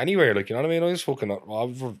 I'd wank anywhere. Like, you know what I mean? I was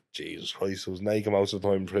fucking. Jesus Christ, I was naked most of the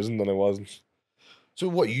time in prison than I wasn't. So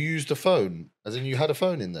what? You used a phone, as in you had a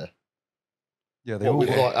phone in there? Yeah, What, with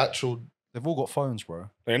like actual? they've all got phones, bro.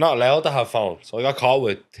 You're not allowed to have phones. So I got caught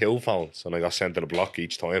with two phones and I got sent to the block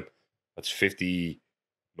each time. That's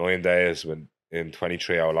 59 days when in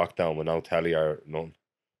 23-hour lockdown with no telly or none.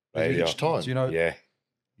 Radio. Each time? Do you know? Yeah,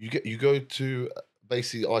 You go to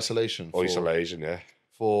basically isolation. isolation. Yeah,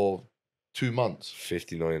 For 2 months.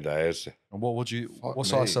 59 days. And what would you? Fuck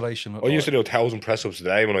What's me. isolation look I used to like? do 1,000 press ups a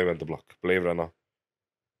day when I went to block. Believe it or not.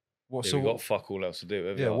 What, Yeah, so we've got fuck all else to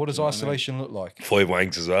do. yeah, what does isolation look like? 5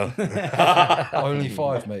 wanks as well. Only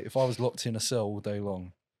 5, mate. If I was locked in a cell all day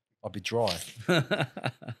long, I'd be dry.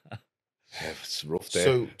 Yeah, it's rough there.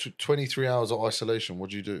 So 23 hours of isolation.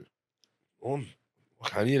 What do you do? What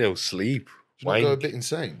can you do? Sleep. Do you not go a Wank. bit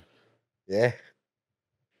insane? Yeah.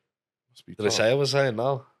 Must be Did I tough. say I was saying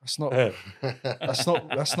no? That's not.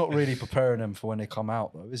 That's not really preparing them for when they come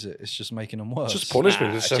out, though, is it? It's just making them worse. It's just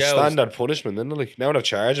punishment. Nah, It's a jail's- standard punishment, isn't it? Like, now they're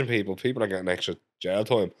charging people. People are getting extra jail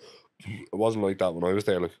time. It wasn't like that when I was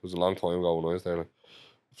there. Like, it was a long time ago when I was there. Like,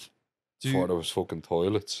 before there was fucking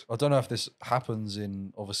toilets. I don't know if this happens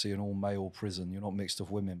in obviously an all male prison. You're not mixed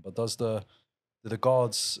with women, but do the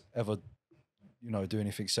guards ever, do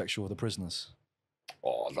anything sexual with the prisoners?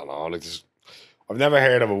 Oh, I don't know. Like, I've never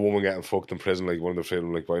heard of a woman getting fucked in prison like one of the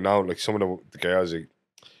film. Like, by now, like some of the girls,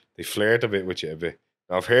 they flirt a bit with you a bit.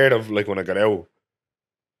 Now, I've heard of like when I got out,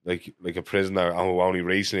 like a prisoner who only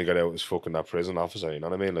recently got out was fucking that prison officer. You know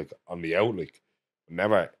what I mean? Like on the out, like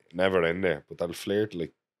never in there, but they'll flirt.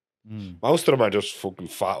 Like most of them are just fucking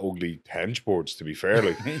fat, ugly henchboards. To be fair,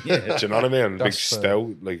 like Yeah. do you know what I mean? Big That's fair.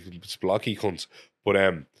 stout, like blocky cunts. But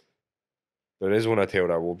there is one or two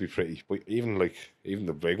that would be pretty. But even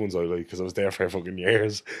the big ones I like because I was there for fucking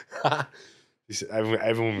years.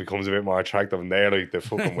 Everyone becomes a bit more attractive and they're like the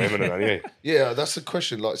fucking women and anyway. Yeah, that's the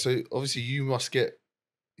question. Like, so obviously you must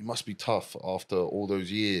be tough after all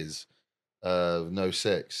those years of no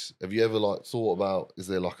sex. Have you ever like thought about, is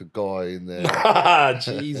there like a guy in there?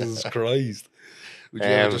 Jesus Christ. Would you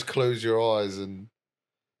ever just close your eyes and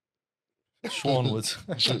Sean would.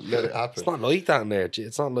 let it happen? It's not like that in there.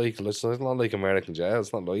 It's not like American jail.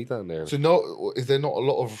 It's not like that in there. So no, is there not a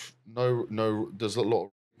lot of no? Does a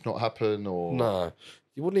lot not happen or Nah,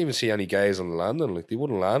 you wouldn't even see any gays on the landing. Like they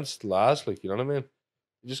wouldn't last. Like, you know what I mean?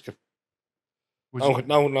 You just get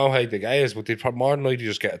no hate the gays, but they'd probably more than likely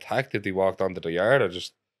just get attacked if they walked onto the yard or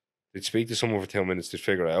just they'd speak to someone for 2 minutes to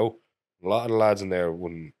figure it out. A lot of the lads in there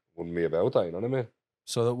wouldn't be about that. You know what I mean?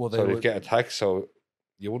 So that So they'd would get attacked. So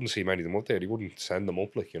you wouldn't see many of them up there. They wouldn't send them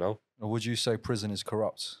up, like, you know. Or would you say prison is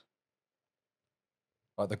corrupt?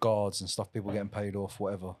 Like the guards and stuff, people getting paid off,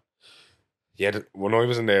 whatever. Yeah, when I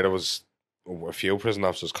was in there was a few prison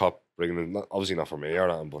officers caught bringing in, obviously not for me or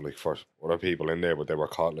anything, but like for other people in there, but they were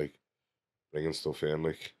caught like bringing stuff in,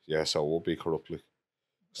 like, yeah, so it would be corrupt, like.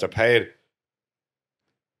 So they're paid,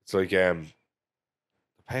 it's like, they're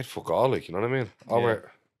paid fuck all, like, you know what I mean?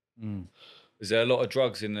 Over, Is there a lot of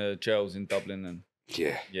drugs in the jails in Dublin then?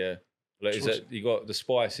 yeah. Yeah. Like, is that you got the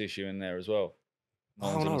spice issue in there as well? No,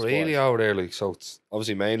 one's not into really spice. over there, like, so it's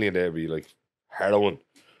obviously mainly in there would be like heroin.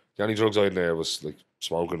 The only drugs I in there was like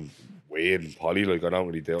smoking weed and poly, like I don't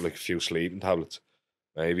really do like a few sleeping tablets,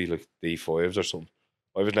 maybe like D5s or something.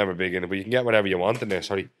 I was never big in it, but you can get whatever you want in there.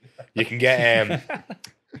 Sorry, you can get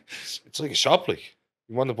it's like a shop, like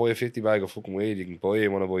you want to buy a 50 bag of fucking weed, you can buy it.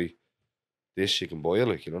 You want to buy this, you can buy it,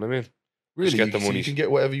 like, you know what I mean? really? get the So money. you can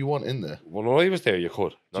get whatever you want in there. When I was there, you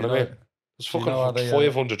could. You know what I mean? There's do you fucking know how they,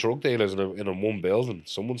 500 drug dealers in a one building.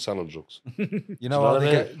 Someone's selling drugs. You know know how what they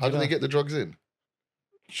I mean? get? How do they get the drugs in?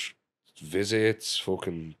 Visits,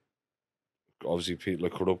 fucking, obviously people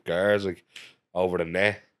like corrupt guards, like over the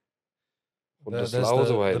net. But There's there's loads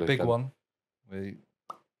the, of way, the like, big and- one. We,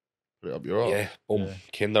 Put it up your arse. Yeah, boom, Yeah.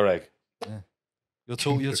 Kinder egg. you're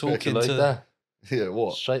You talking like to. that? Yeah.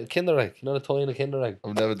 What? Straight Kinder egg. You know the toy in a Kinder egg.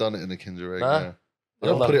 I've never done it in a Kinder egg. Nah. Yeah. I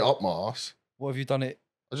don't Nah. put it up my ass. What have you done it?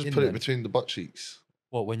 I just In put then? it between the butt cheeks.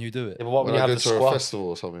 What when you do it? Yeah, but what when When you I have go the to a squat? festival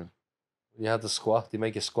or something. You had the squat. They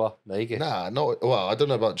make you squat naked. Nah, not well. I don't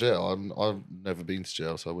know about jail. I've never been to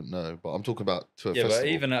jail, so I wouldn't know. But I'm talking about to a Yeah, festival.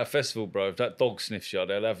 but even at a festival, bro, if that dog sniffs you,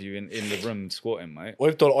 they'll have you in the room squatting, mate.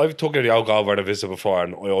 I've taken the alcohol over the visit before,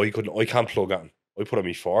 and I can't plug in. I put on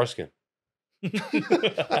my foreskin. He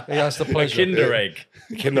has the A pleasure. Kinder egg.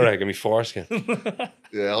 Kinder egg and my foreskin.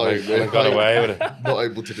 Yeah, I got away with it. Not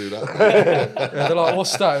able to do that. Yeah, they're like,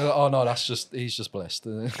 what's that? Oh no, he's just blessed.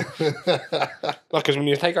 Look, because when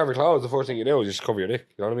you take off your clothes, the first thing you do is just cover your dick.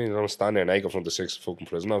 You know what I mean? You don't stand there naked in front of 6 fucking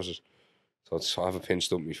prison officers. So I have a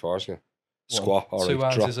pinched up my foreskin. Squat. All 2 right,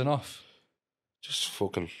 hours drop. is enough. Just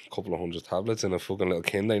fucking couple of 100 tablets in a fucking little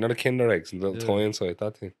Kinder. You know the Kinder eggs and the little toy inside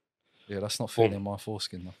that thing. Yeah, that's not fitting in my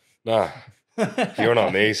foreskin though. Nah, you're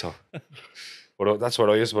not me, so. But that's what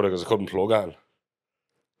I used to put it because I couldn't plug in.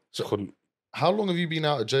 So couldn't. How long have you been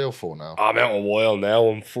out of jail for now? I'm out a while now.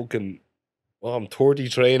 I'm 33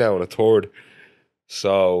 now and a third.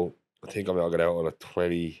 So I think I'm going to get out on a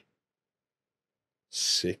 26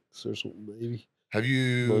 or something, maybe. Have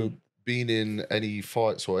you been in any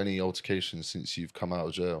fights or any altercations since you've come out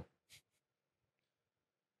of jail?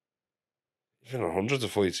 You've been in hundreds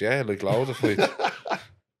of fights, yeah, like loads of fights.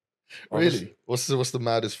 Really? What's the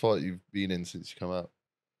maddest fight you've been in since you come out?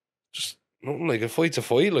 Just nothing, like a fight's a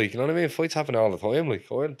fight, like, you know what I mean? Fights happen all the time, like,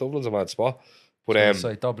 Dublin's a mad spot. But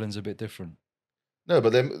Say Dublin's a bit different. No,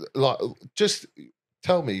 but then like just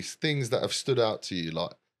tell me things that have stood out to you.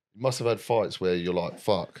 Like you must have had fights where you're like,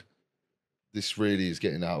 fuck, this really is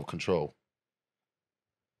getting out of control.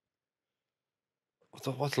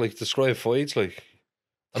 what's like describe fights like?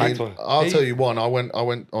 I mean, I'll tell you one. I went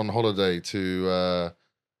on holiday to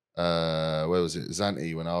where was it?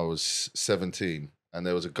 Zante when I was 17, and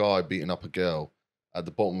there was a guy beating up a girl at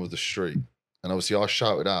the bottom of the street, and obviously I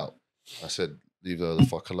shouted out. I said, "Leave her the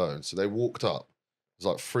fuck alone." So they walked up. It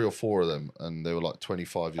was like 3 or 4 of them, and they were like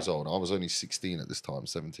 25 years old. I was only 16 at this time,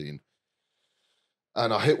 17,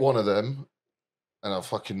 and I hit one of them, and I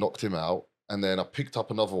fucking knocked him out. And then I picked up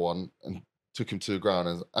another one and took him to the ground.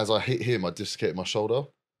 And as I hit him, I dislocated my shoulder.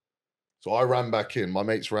 So I ran back in. My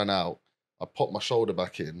mates ran out. I popped my shoulder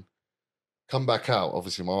back in, come back out.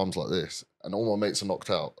 Obviously, my arm's like this. And all my mates are knocked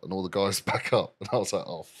out and all the guys back up. And I was like,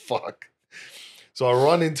 oh, fuck. So I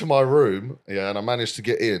run into my room, yeah, and I managed to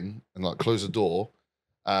get in and like close the door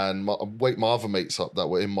and wake my other mates up that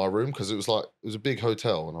were in my room because it was a big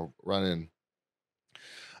hotel and I ran in.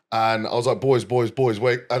 And I was like, boys,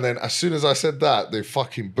 wait. And then as soon as I said that, they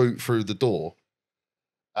fucking boot through the door.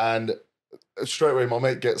 And straight away, my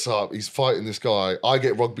mate gets up. He's fighting this guy. I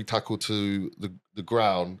get rugby tackled to the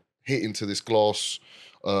ground, hit into this glass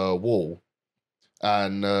wall.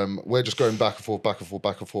 And we're just going back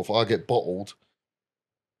and forth. I get bottled.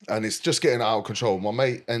 And it's just getting out of control. My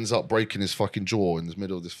mate ends up breaking his fucking jaw in the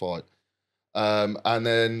middle of this fight. And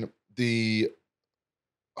then the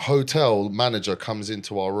hotel manager comes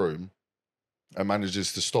into our room and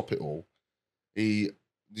manages to stop it all. He's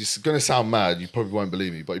going to sound mad. You probably won't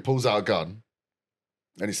believe me, but he pulls out a gun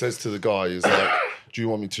and he says to the guy, he's like, do you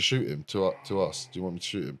want me to shoot him to us? Do you want me to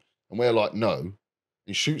shoot him? And we're like, no.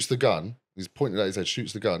 He shoots the gun. He's pointing at his head,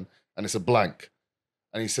 shoots the gun, and it's a blank.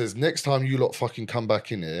 And he says, next time you lot fucking come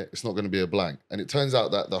back in here, it's not going to be a blank. And it turns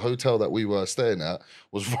out that the hotel that we were staying at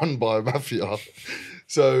was run by a mafia.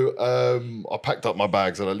 So I packed up my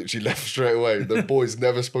bags and I literally left straight away. The boys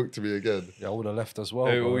nenever spoke to me again. Yeah, I would have left as well.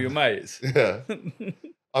 Who, bro. all your mates? Yeah.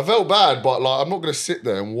 I felt bad, but like I'm not going to sit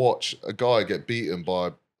there and watch a guy get beaten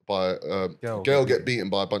by a girl get beaten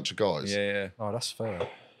by a bunch of guys. Yeah. Oh, that's fair.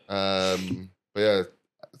 But yeah,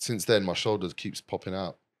 since then my shoulder keeps popping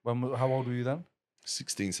out. How old were you then?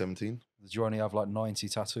 16, 17. Did you only have like 90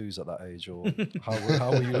 tattoos at that age, or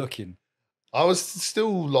how were you looking? I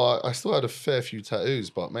still had a fair few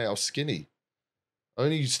tattoos, but mate, I was skinny. I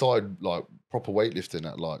only started like proper weightlifting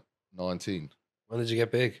at like 19. When did you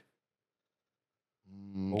get big?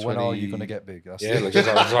 Or when are you going to get big? That's Yeah, like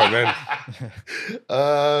that's what I meant.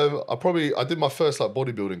 I did my first like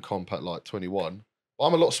bodybuilding comp at like 21. But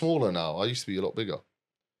I'm a lot smaller now. I used to be a lot bigger.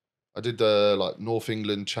 I did like North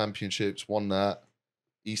England Championships, won that.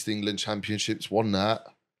 East England Championships, won that.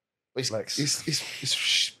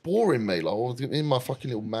 It's boring, mate. Like I was in my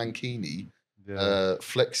fucking little mankini,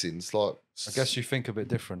 flexing. It's like I guess you think a bit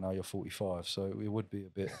different now. You're 45, so it would be a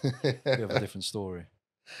bit of a different story.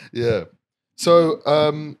 Yeah. So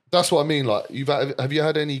that's what I mean. Like, have you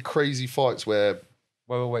had any crazy fights where?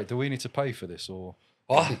 Wait. Do we need to pay for this or?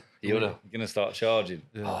 Oh, You're gonna start charging.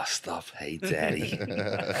 Yeah. Oh, stop. Hey, daddy.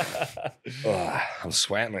 I'm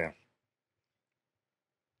sweating now.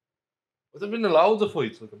 But there've been loads of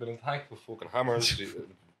fights. Like I've been attacked with fucking hammers,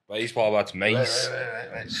 baseball bats, mace,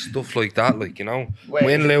 stuff like that. Like, you know,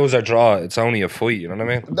 win, lose or draw, it's only a fight. You know what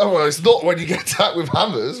I mean? No, it's not when you get attacked with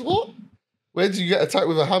hammers. What? Where did you get attacked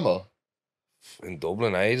with a hammer? In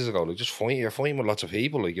Dublin ages ago, like just fighting, you're fighting with lots of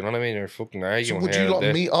people, like you know what I mean. You're fucking So arguing. would here you and like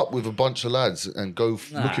there. meet up with a bunch of lads and go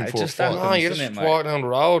Nah, looking it for a just fight? happens. No, you're isn't just it, mate? walking down the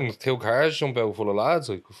road and 2 cars jump out full of lads,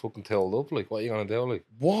 like fucking tailed up. Like, what are you gonna do? Like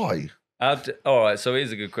Why? All right, so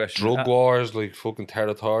here's a good question. drug wars, like fucking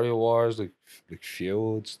territorial wars, like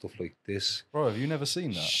feuds, stuff like this. Bro, have you never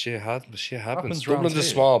seen that? Shit happens. Happens round Dublin's a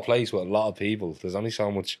here. small place with a lot of people. There's only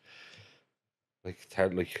so much like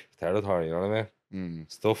territory. You know what I mean?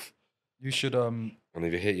 Stuff. You should And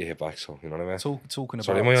if you hit back. So you know what I mean? talking about.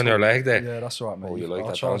 Sorry, am I on your leg there? Yeah, that's all right, mate. Oh, you like I'll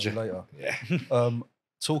that, charge you don't later. Yeah.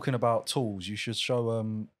 Talking about tools, you should show.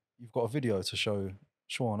 You've got a video to show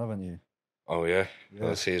Sean, haven't you? Oh yeah. Yeah.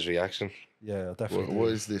 Let's see his reaction. Yeah, definitely. What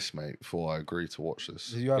is this, mate? Before I agree to watch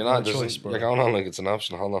this, You have You're no not. choice, bro. You're going on like it's an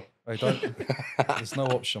option. Hold on. Hey, don't. There's no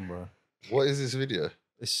option, bro. what is this video?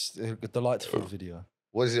 It's a delightful video.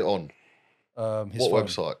 What is it on? His What phone.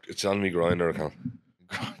 website? It's on me grinder account.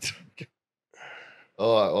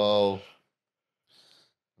 All right, well,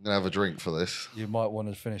 I'm gonna have a drink for this. You might want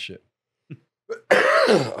to finish it.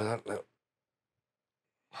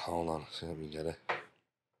 Hold on. See if we can get it.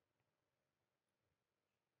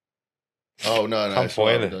 Oh no, Can't it's all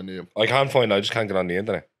find right, it. don't need 'em. I can't find it. I just can't get on the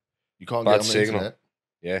internet. You can't Bad get on the signal. internet.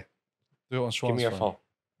 Yeah. Do it on Give Sean's me your phone. phone.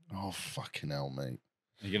 Oh fucking hell, mate!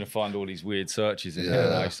 You're gonna find all these weird searches in Yeah. here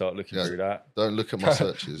now. You start looking Yeah. through that. Don't look at my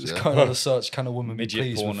searches. It's Yeah. going on a search. Can a woman be Midget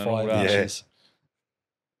pleased porn with and all 5 that. inches?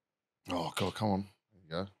 Oh god, come on. There you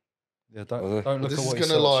go. Yeah, Was don't it? look This at is what he's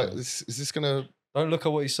gonna like. searching. Is this gonna? Don't look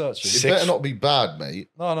at what he's searching. It Six- better not be bad, mate.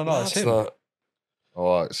 No, it's That's him. not.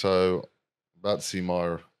 All right, so about to see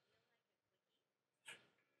my.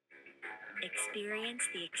 Experience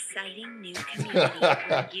the exciting new community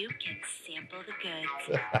where you can sample the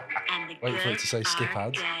goods. And the Wait for it goods to say skip are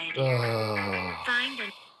ads. good. Ah, Find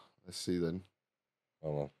an let's see then.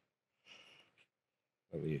 Hold on.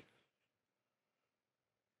 Let me.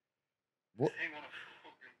 What?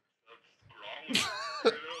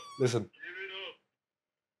 Listen.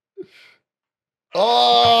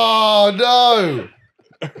 Oh no!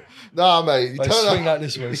 Nah, mate. You Wait, turn swing that. that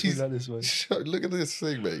this way. Swing that this way. Look at this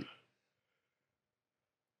thing, mate.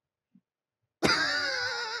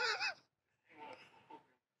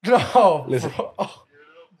 No, Listen. bro. Oh.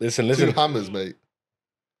 Listen. Two Listen. hammers, mate.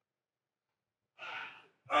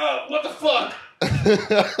 What the fuck?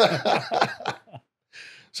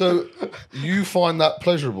 So you find that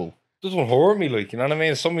pleasurable? Doesn't hurt me, like, you know what I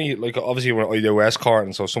mean? Some of you, like, obviously when I do escort,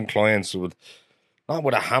 and so some clients would not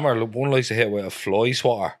with a hammer. Look, one likes to hit with a fly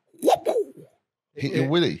swatter. Hit your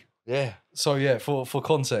willy? Yeah. So yeah, for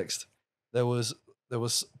context, there was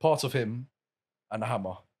part of him and a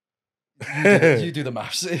hammer. You do the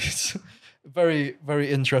maths. It's very, very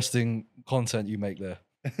interesting content you make there.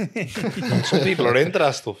 Some people are into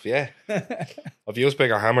that stuff, yeah. I've used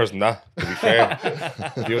bigger hammers than that, to be fair.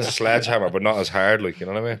 I've used a sledgehammer, but not as hard, like, you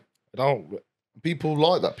know what I mean? I don't. People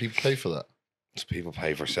like that. People pay for that. Just people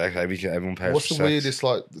pay for sex. Everyone pays What's for the sex. weirdest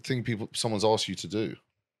like thing someone's asked you to do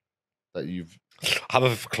that you've? I have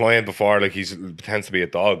a client before, like, he pretends to be a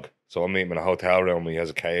dog. So I'm meeting him in a hotel room, he has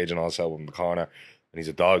a cage and all set up in the corner, and he's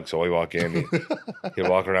a dog. So I walk in, he'll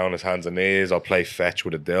walk around his hands and knees. I'll play fetch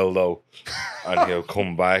with a dildo, and he'll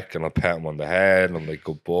come back and I'll pat him on the head, and I'm like,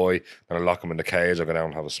 good boy. And I lock him in the cage. I go down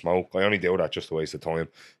and have a smoke. I only do that just to waste the time,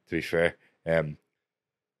 to be fair. And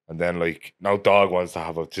then, like, no dog wants to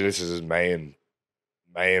have a. This is his main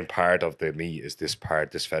part of the meat is this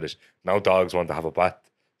fetish. No dogs want to have a bath,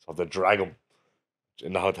 so I have to drag him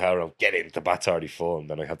in the hotel room. Get in, the bath's already full, and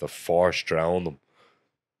then I have to force drown them.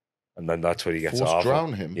 And then that's where he gets Force off.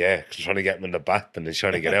 drown him? Yeah, because I'm trying to get him in the bath and he's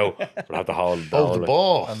trying to get out. But I have to hold him down. Oh, the like-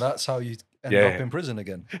 bar. And that's how you end Yeah. up in prison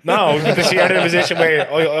again. No, because you're in a position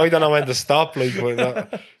where I don't know when to stop. Like,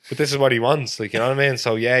 but this is what he wants. Like, you know what I mean?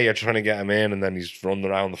 So yeah, you're trying to get him in, and then he's running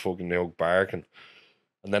around the fucking dog barking.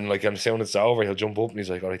 And then, like, I'm saying it's over, he'll jump up and he's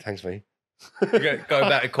like, "All right, thanks, mate." Go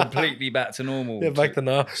back completely back to normal. Yeah, back to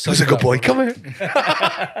now. So He's a good boy. Come here.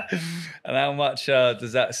 And how much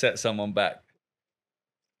does that set someone back?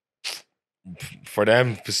 For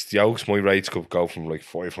them, yokes, my rates could go from like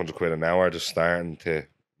 500 quid an hour just starting to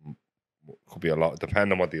could be a lot,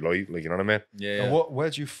 depending on what they like. Like, you know what I mean? Yeah. And where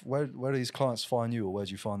do these clients find you, or where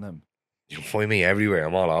do you find them? You can find me everywhere.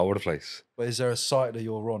 I'm all over the place. But is there a site that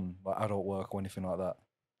you're on, like Adult Work or anything like that?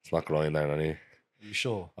 It's not growing down any. Are you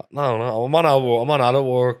sure? No. I'm on adult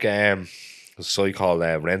work. A site called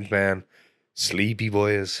Rentman, Sleepy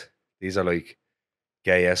Boys. These are like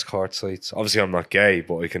gay escort sites. Obviously, I'm not gay,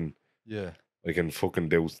 but I can. Yeah. I can fucking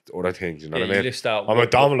do other things. You know Yeah, what I you mean? list out. I'm a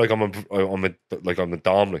what- dom, like I'm a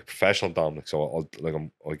dom, like professional dom, like so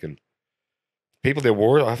I can. People that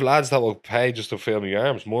work, I have lads that will pay just to feel my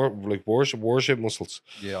arms, more like worship muscles,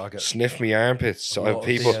 Yeah, I get sniff me armpits. So I have lot of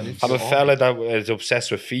people. DMs. Have a fella that is obsessed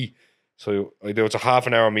with feet. So I do. It's a half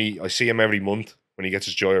an hour meet. I see him every month when he gets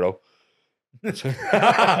his gyro.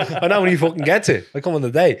 I know when he fucking gets it. I come on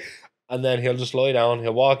the day, and then he'll just lie down.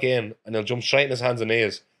 He'll walk in, and he'll jump straight in his hands and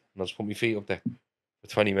knees, and I'll just put my feet up there for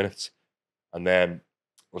 20 minutes, and then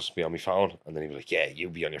I'll just be on my phone, and then he'll be like, "Yeah, you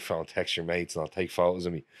be on your phone, text your mates, and I'll take photos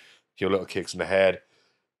of me, give little kicks in the head."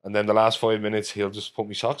 And then the last 5 minutes, he'll just put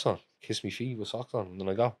me socks on, kiss me feet with socks on, and then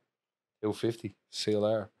I go. 250, see you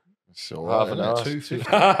later. It's all Half right, an innit? hour.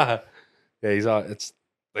 250. Yeah, he's on. It's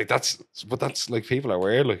like that's like people are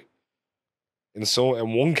weird. Like in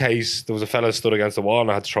one case, there was a fella stood against the wall and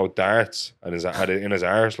I had to throw darts and in his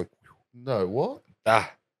arse like No, what?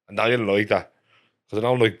 that, and I didn't like that because I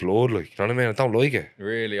don't like blood. Like, you know what I mean? I don't like it.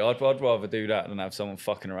 Really, I'd rather do that than have someone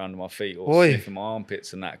fucking around my feet or Why? sniffing my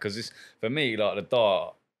armpits and that. Because it's for me like the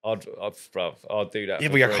dart. I'd do that. Yeah, for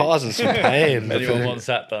but you're free. causing some pain. Anyone wants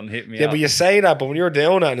that done, hit me Yeah, up. but you say that, but when you're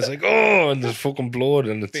doing that, and it's like, oh, and there's fucking blood,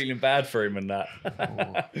 and it's Feeling bad for him and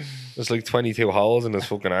that. there's like 22 holes in his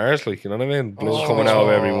fucking arse, like, you know what I mean? Blood Oh. coming out of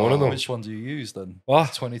every one of them. Which one do you use then?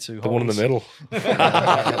 What? 22 The one in the holes.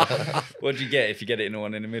 middle. What do you get if you get it in the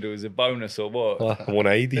one in the middle? Is it a bonus or what?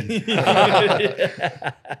 180.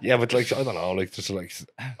 Yeah, but like, I don't know, like, just like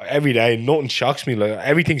every day, nothing shocks me. Like,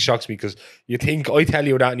 everything shocks me because you think I tell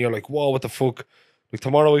you that and you're like, whoa, what the fuck? Like,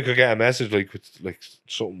 tomorrow we could get a message like with like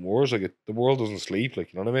something worse. Like, the world doesn't sleep,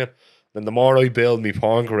 like, you know what I mean? Then the more I build my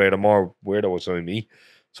porn career, the more weirdo it's on me.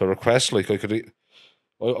 So requests, like, I could, if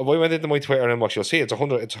I went into my Twitter inbox, you'll see it's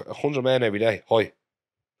 100 men every day. Hi.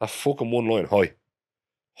 That fucking one line, hi.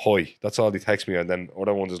 Hi. That's all they text me, and then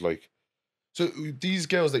other ones is like, So these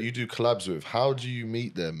girls that you do collabs with, how do you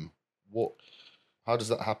meet them? How does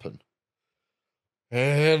that happen?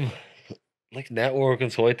 like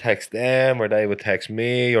networking, so I text them or they would text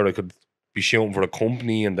me, or I could be shooting for a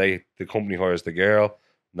company and the company hires the girl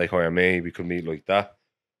and they hire me. We could meet like that.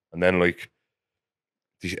 And then like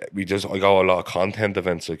I go a lot of content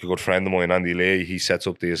events. Like a good friend of mine, Andy Lee, he sets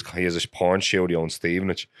up these, he has a porn studio in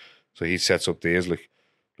Stevenage. So he sets up these like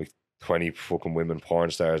 20 fucking women porn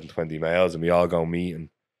stars and 20 males, and we all go meet and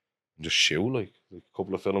just shoot like a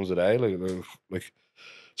couple of films a day. Like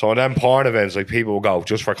so on them porn events, like people will go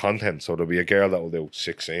just for content. So there'll be a girl that will do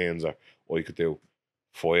 6 scenes, or I could do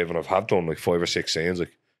 5, and I've done like 5 or 6 scenes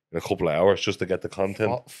like in a couple of hours just to get the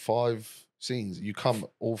content. 5 scenes. You come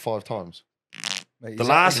all 5 times. Mate, The is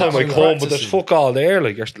last that time I only come, but there's practicing? fuck all there.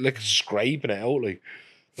 Like you're like scraping it out. Like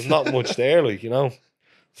there's not much there. Like, you know,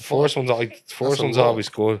 the first one's lot. always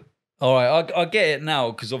good. All right, I get it now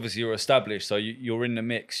because obviously you're established, so you're in the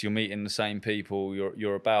mix. You're meeting the same people. You're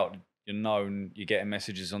known. You're getting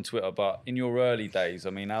messages on Twitter. But in your early days, I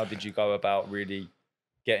mean, how did you go about really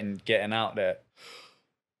getting out there?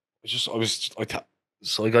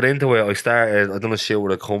 So I got into it. I done a show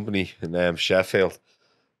with a company in Sheffield. It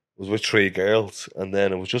was with 3 girls, and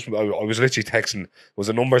then it was just I was literally texting. It was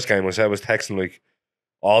a numbers game. I was texting like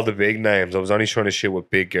all the big names. I was only trying to shoot with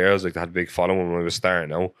big girls like that had big following when I was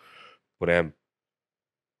starting out. But I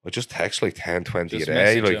just text like 10, 20 Just a day,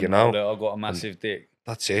 message like, them, you know. "Oh, look, I've got a massive dick.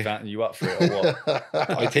 That's it. You up for it or what?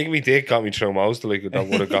 I think me dick got me through most of that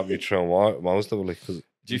would have got me through most of it. Like, 'cause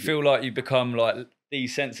Do you feel like you become like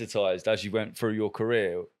desensitized as you went through your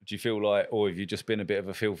career? Do you feel like, or have you just been a bit of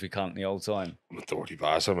a filthy cunt the whole time? I'm a dirty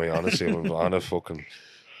bastard, mate, honestly. I'm on a fucking...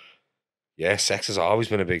 Yeah, sex has always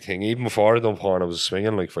been a big thing. Even before I done porn, I was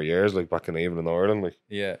swinging like for years, like back in Ireland. Like,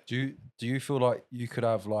 Yeah. Do you feel like you could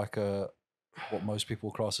have like what most people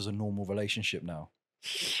class as a normal relationship now?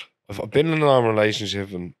 I've been in a long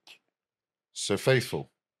relationship and So faithful.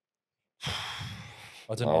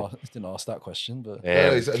 I didn't Oh. didn't ask that question, but No,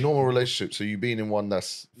 it's a normal relationship. So you being in one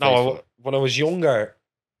that's faithful. when I was younger,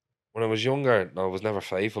 no, I was never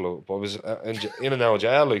faithful. But I was in and out of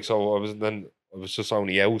jail, like, so I was just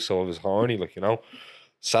only out, so I was horny, like, you know.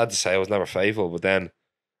 Sad to say, I was never faithful, but then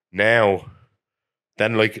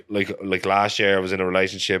like last year, I was in a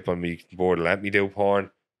relationship and my board let me do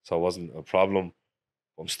porn, so it wasn't a problem.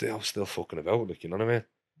 I'm still fucking about, like, you know what I mean.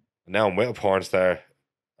 And now I'm with a porn star,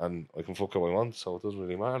 and I can fuck who I want, so it doesn't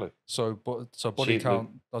really matter. Like, so body Cheap, count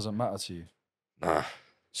doesn't matter to you. nah.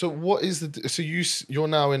 So what is so you're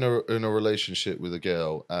now in a relationship with a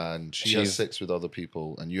girl and she has She's- sex with other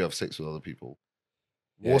people and you have sex with other people.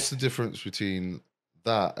 Yeah. What's the difference between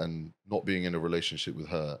that and not being in a relationship with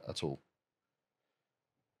her at all?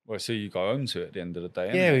 Well, so you go home to it at the end of the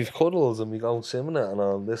day. Yeah, innit? we've cuddles and we go swimming it and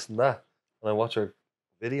all this and that. and I watch her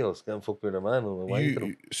videos getting fucked with her man, and I'm wanking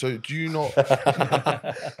them. So do you not?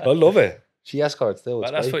 I love it. She escorts still.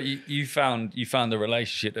 But that's what you found. You found a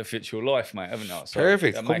relationship that fits your life, mate, haven't you? So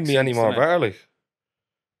perfect. that Couldn't makes be any sense, more doesn't it? better. Like,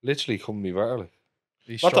 literally couldn't be better. Like,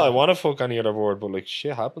 He's not that I struggling. want to fuck any other word, but like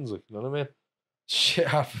shit happens. Like, you know what I mean? Shit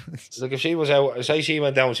happens. It's like if she was out, say she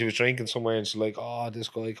went down, she was drinking somewhere, and she's like, "Oh, this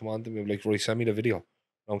guy come on to me." I'm like, right, send me the video.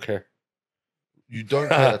 I don't care. You don't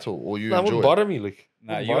care at all, or you That enjoy wouldn't it? bother me. Like,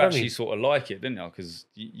 No, wouldn't you bother actually me. sort of like it, didn't you? Because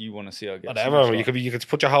you want to see her get Whatever. smashed up. You could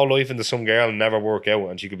put your whole life into some girl and never work out,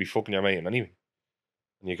 and she could be fucking your mate anyway.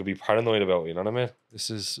 And you could be paranoid about it. You know what I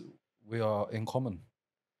mean? We are in common.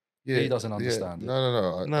 Yeah, He doesn't understand it.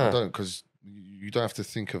 No, I Nah. don't, because you don't have to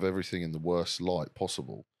think of everything in the worst light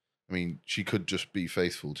possible. I mean, she could just be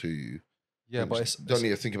faithful to you. Yeah, You but don't need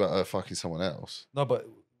to think about her fucking someone else. no, but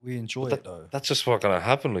we enjoy it though. That's just what's gonna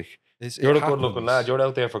happen. Like, It you're a good-looking happens. lad. You're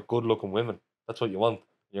out there for good-looking women. That's what you want.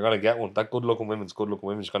 You're gonna get one. That good-looking woman's good-looking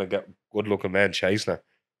women. You're gonna get good-looking men chasing her.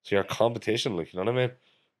 So you're competition. Like, you know what I mean?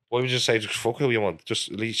 Why would you just say just fuck who you want? Just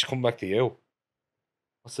at least come back to you.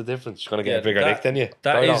 What's the difference? You're gonna get Yeah, a bigger dick than you.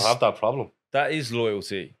 that I don't is- have that problem. That is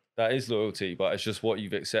loyalty. That is loyalty, but it's just what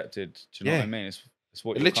you've accepted. Do you know what Yeah. I mean? It's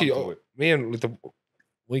what you're Literally, comfortable with. me and with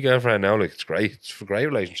my girlfriend now, like, it's great. It's a great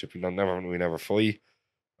relationship. We never fight.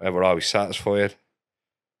 We're always satisfied.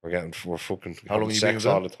 We're fucking How long having you been sex with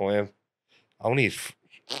all her? the time. Only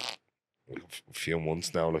like a few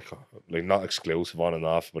months now, like not exclusive on and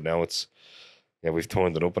off, but now we've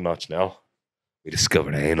turned it up a notch now. We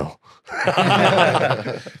discovered anal.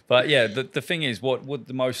 But yeah, the thing is, what would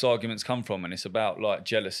the most arguments come from? And it's about like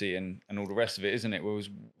jealousy and all the rest of it, isn't it? Whereas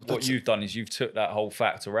what you've done is you've took that whole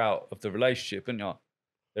factor out of the relationship, and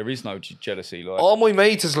there is no jealousy. Like, All my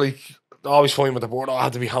mates is like always fighting with the board. Oh, I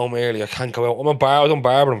have to be home early. I can't go out. I've done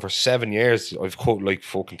barbering for 7 years. I've cut like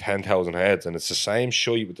fucking 10,000 heads, and it's the same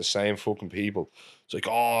shit with the same fucking people. It's like,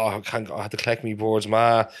 oh, I have to collect me boards,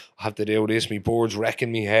 ma. I have to do this. Me boards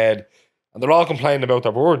wrecking me head, and they're all complaining about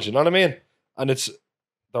their boards. You know what I mean? And it's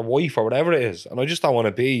their wife or whatever it is, and I just don't want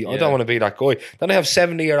to be. I Yeah. don't want to be that guy. Then I have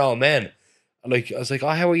 70-year-old men. And like I was like, oh,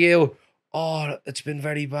 how are you? Oh, it's been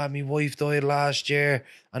very bad. My wife died last year,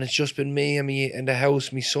 and it's just been me and me in the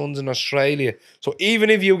house. My son's in Australia. So even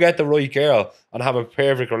if you get the right girl and have a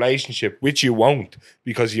perfect relationship, which you won't,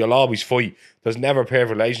 because you'll always fight. There's never a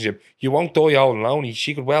perfect relationship. You won't die all alone.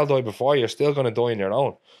 She could well die before you. You're still going to die on your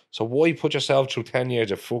own. So why put yourself through 10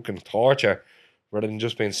 years of fucking torture rather than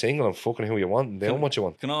just being single and fucking who you want and doing what you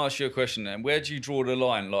want? can I ask you a question then? Where do you draw the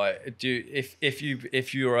line? Like, if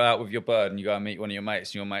you were out with your bird and you go and meet one of your mates,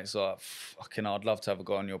 and your mate's like, "Fucking, I'd love to have a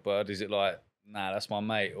guy on your bird." Is it like, nah, that's my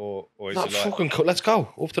mate, or is Not it like, fucking let's go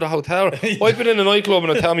up to the hotel. I've been in a nightclub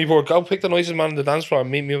and I tell me board, go pick the nicest man on the dance floor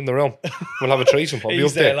and meet me in the room. We'll have a threesome. I'll be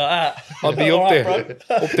he's up there. like that? I'll be up Alright, there.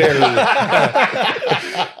 bro. Up there.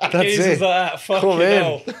 That's Jesus it. like that. Fucking Come in.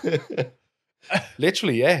 hell.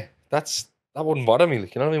 Literally, yeah. That wouldn't bother me.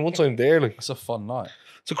 Like, you know what I mean? Once I'm there, like, It's a fun night.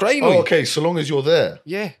 it's a great Oh, night. okay. So long as you're there.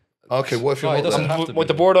 Yeah. Okay. What if No, you're it not doesn't there? have to With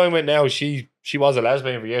be. the board I'm with now, she was a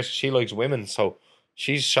lesbian for years. She likes women, so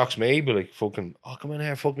she shocks me. But like, fucking, oh, come in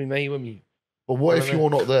here, fuck me, mate, with me. But what if you're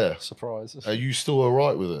not there? Surprise. Are you still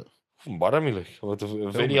alright with it? Wouldn't bother me. Like, with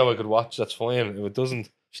a video I could watch, that's fine. If it doesn't,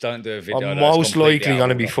 Just don't do a video. I'm that's most completely likely out going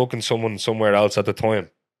to of be order. fucking someone somewhere else at the time.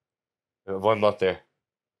 If I'm not there,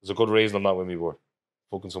 there's a good reason I'm not with me board.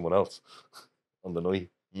 Fucking someone else on the night.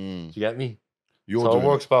 Mm. Do you get me? You're So it doing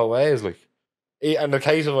works both ways. Like, in the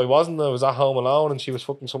case if I was at home alone and she was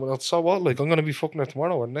fucking someone else. So what? Like, I'm going to be fucking her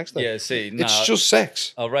tomorrow or the next day. Yeah, see, no, It's just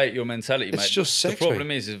sex. I rate your mentality, It's mate. just sex, The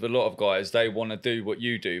problem is with a lot of guys, they want to do what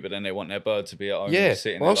you do, but then they want their bird to be at home. Yeah,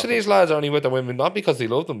 sitting most of there these lads are only with their women not because they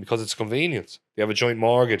love them, because it's convenience. They have a joint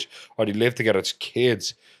mortgage or they live together. It's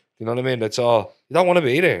kids. You know what I mean? That's all. You don't want to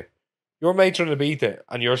be there. Your mate's trying to beat it,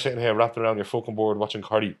 and you're sitting here wrapped around your fucking board watching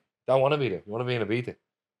Curry. You don't want to be there. You want to be in a beat it.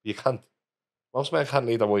 You can't. Most men can't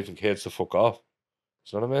leave their wife and kids to fuck off.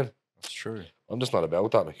 You know what I mean? That's true. I'm just not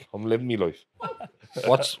about that. Like, I'm living my life.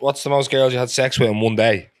 What's the most girls you had sex with in one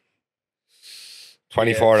day?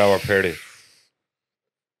 24-hour period.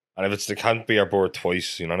 And if they can't be your board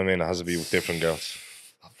twice, you know what I mean? It has to be with different girls.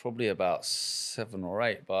 Probably about 7 or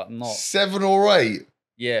 8, but not. 7 or 8.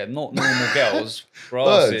 Yeah, not normal girls.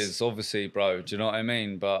 Brasses, obviously, bro. Do you know what I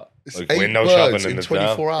mean? But It's Like 8 window birds shopping in in the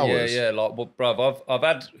 24 hours. yeah, like, well, bruv, I've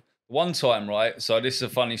had one time, right? So this is a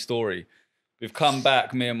funny story. We've come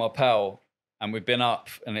back, me and my pal, and we've been up,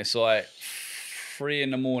 and it's like 3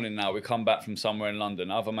 in the morning now. We come back from somewhere in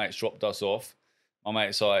London. Other mates dropped us off. My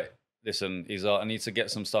mate's like, listen, he's like, I need to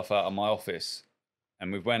get some stuff out of my office.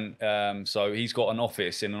 And we went, so he's got an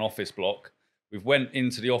office in an office block. We've went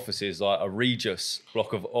into the offices, like a Regis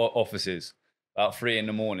block of offices, about 3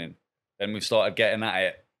 a.m. Then we've started getting at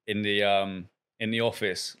it in the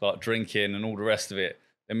office, like drinking and all the rest of it.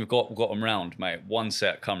 Then we've got them round, mate. One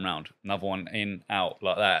set come round, another one in, out,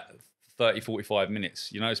 like that. 30, 45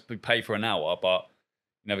 minutes. You know, we pay for an hour, but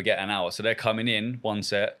you never get an hour. So they're coming in, one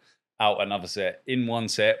set, out another set, in one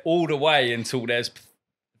set, all the way until there's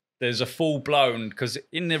a full-blown, because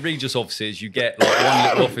in the Regis offices, you get like one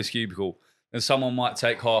little office cubicle, and someone might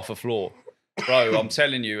take half a floor. Bro, I'm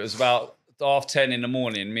telling you, it was about 10:30 in the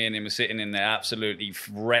morning. Me and him were sitting in there absolutely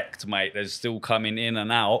wrecked, mate. They're still coming in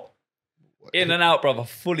and out. In and out, brother.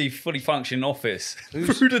 Fully functioning office.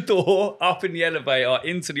 Through the door, up in the elevator,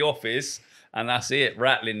 into the office, and that's it.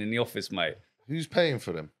 Rattling in the office, mate. Who's paying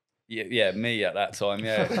for them? Yeah, me at that time,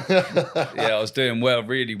 yeah. Yeah, I was doing well,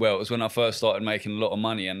 really well. It was when I first started making a lot of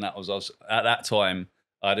money, and I was at that time,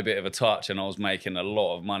 I had a bit of a touch, and I was making a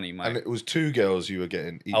lot of money, mate. And it was 2 girls you were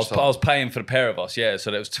getting each I was paying for the pair of us, yeah. So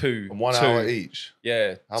there was 2. And 1 hour each?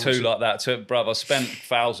 Yeah, How 2 much- like that. So, brother, I spent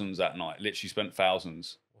thousands that night. Literally spent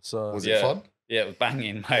thousands. So Was it fun? Yeah, it was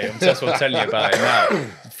banging, mate. That's what I'm telling you about it now.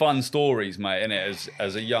 Fun stories, mate, innit?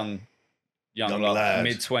 As a young Young like, lad.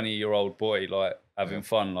 mid-20-year-old boy, like having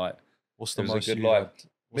fun, like. what's the It was a most good you've life. had?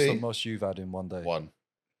 What's the Me? most you've had in one day? 1.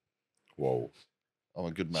 Whoa. I'm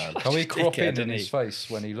a good man. Can we crop Dickhead, in isn't his he? face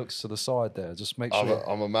when he looks to the side there? Just make I'm sure.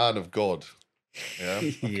 a man of God. Yeah.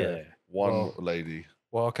 Yeah. One Well- lady.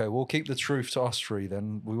 Well, okay, we'll keep the truth to us three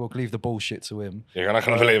then. We will leave the bullshit to him. You're not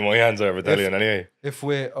going to believe my hands over Delian anyway. If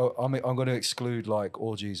we're, I'm going to exclude like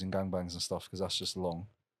orgies and gangbangs and stuff because that's just long.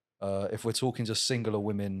 If we're talking just singular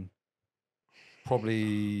women,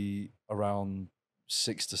 probably around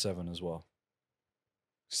 6 to 7 as well.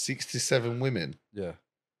 67 women Yeah,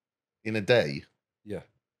 in a day. yeah.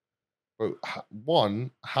 Bro,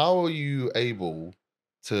 one, how are you able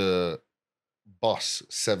to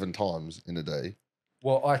bust 7 times in a day?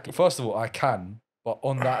 Well, first of all, I can, but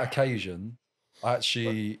on that occasion, I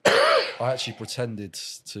actually pretended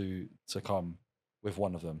to come with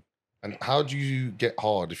one of them. And how do you get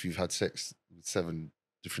hard if you've had sex with 7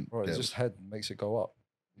 different Right, it's girls? just head makes it go up.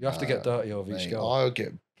 You have to get dirty of each Mate, girl. I'll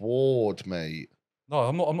get bored, mate. No,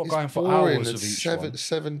 I'm not It's going for boring. hours There's of each seven, one.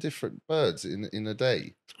 7 different birds in a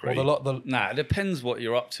day. Well, the Nah, it depends what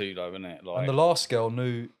you're up to, though, innit? Like, and the last girl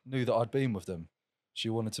knew that I'd been with them. She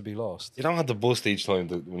wanted to be last. You don't have to bust each time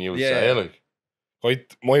when you would Yeah. say it.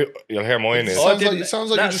 Like, you'll hear mine is. It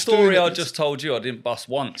sounds like that you're just story doing I it. just told you, I didn't bust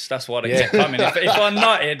once. That's why they Yeah. kept coming. If I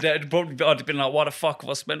nutted, I'd have been like, why the fuck have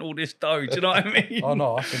I spent all this dough? Do you know what I mean? Oh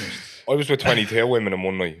no, I finished. I was with 22 women in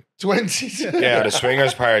one night. 20. Yeah, at a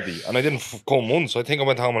swingers party. And I didn't come once. I think I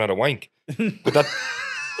went home and had a wank. But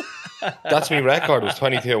that's my record. It was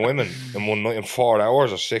 22 women in one night in 4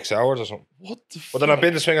 hours or 6 hours or something. What the fuck? But then I've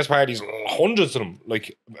been to swingers parties, hundreds of them.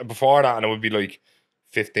 Like before that, and it would be like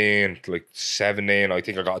 15, like 17. I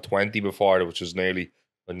think I got a 20 before that, which was nearly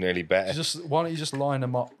better. Why don't you just line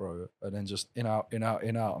them up, bro, and then just in out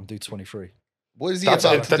and do 23. What is he That's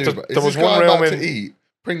about it. to That- do? there Is was this one guy about room to in- eat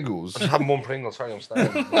Pringles? I just having one Pringle. Sorry, I'm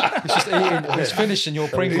starving. He's just eating. He's finishing your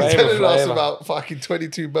He's Pringles. telling us flavour. about fucking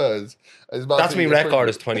 22 birds. and he's about That's to my eat a record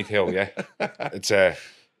is Pringle. 22. Yeah, it's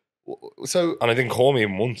So, and I didn't call me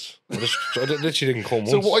in once. I literally didn't call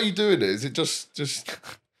once. so what are you doing? Is it just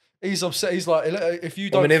He's upset. He's like, if you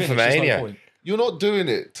don't I'm an finish, there's no infomaniac. point. you're not doing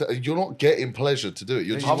it? You're not getting pleasure to do it.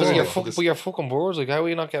 You're Yeah, just But doing you're, it. For but you're fucking bored. Like, how are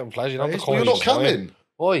you not getting pleasure? You don't have to But call you're me not each time. coming.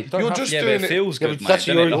 Why? Don't You're have just yeah, but doing it it. feels Yeah, good, but mate. that's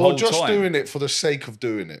doesn't your- it, the You're whole just time? doing it for the sake of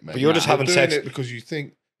doing it, man. But you're just having doing sex- it because you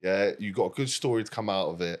think, yeah, you got a good story to come out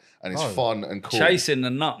of it, and it's No. fun and cool. Chasing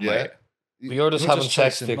the nut, Yeah. mate. But you're just You're having just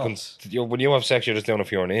sex. chasing To nuts. when you have sex, you're just doing it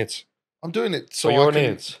for your needs. I'm doing it so For your I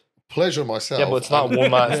can needs. pleasure myself. Yeah, but it's not and- one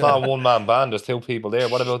man. It's not a one man band. There's 2 people there.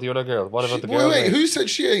 What about the other girl? What about the girl? Wait, there? who said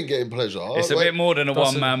she ain't getting pleasure? It's a Like, bit more than a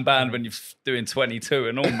That's one-man band when you're doing 22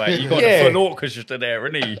 and all, mate. You got Yeah. a full orchestra there,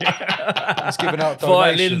 isn't he? He's giving out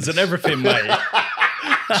Violins donations. and everything, mate.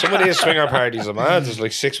 Some of these swinger parties are mad. There's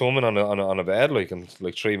like 6 women on a bed, like, and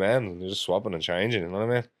like 3 men, and you're just swapping and changing. You know what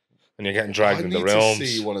I mean? And you're getting dragged I in need the to realms.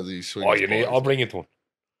 see one of these Oh, swingers. you need? parties. I'll bring you to one.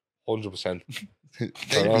 100%.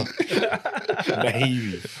 maybe,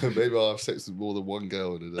 Maybe. maybe I'll have sex with more than one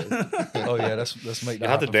girl in a day. Oh yeah, let's make that. You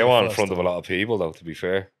had to happen do for one in first front of a time. lot of people, though. To be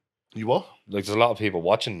fair, You what? like there's a lot of people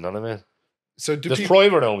watching. You know what I mean? So do There's people?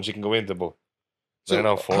 private rooms you can go into, but So they're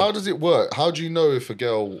no fun. how does it work? How do you know if a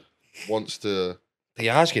girl wants to? They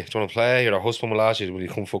ask you, do you want to play? Your husband will ask you, will you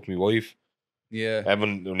come fuck me wife? Yeah.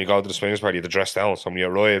 And when you go to the swingers party, you dress down. So when you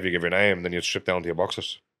arrive, you give your name, and then you strip down to your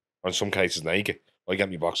boxers. Or in some cases, naked. I get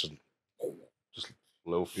me boxers. Just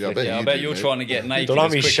low. Yeah, I flick. bet Yeah, I you bet do, you're mate. trying to get naked Don't let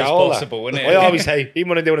as me quick as shower. possible, innit? I always say, even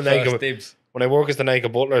when I do it First naked, dibs. when I work as the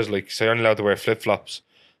naked butlers, like, say, I'm only allowed to wear flip flops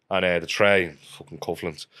and the tray and fucking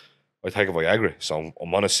cufflinks. I take a Viagra, so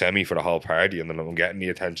I'm on a semi for the whole party, and then I'm getting the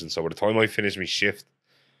attention. So by the time I finish my shift,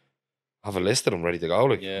 I have a list of them ready to go.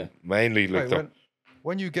 Like, Yeah. mainly like Wait,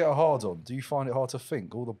 when you get a hard on, do you find it hard to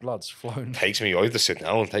think? All the blood's flowing. takes me. I have to sit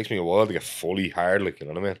down. It takes me a while to get fully hard. Like, you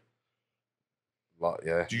know what I mean?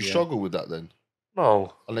 Yeah. Do you struggle with that then?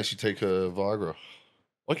 No, Unless you take a Viagra.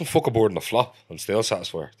 I can fuck a board in the flop and still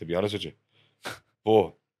satisfy her, to be honest with you.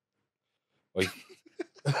 But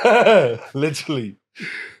literally.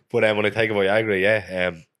 But when I take a Viagra,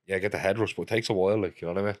 yeah, I get the head rush, but it takes a while, like, you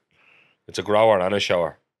know what I mean? It's a grower and a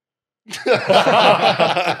shower.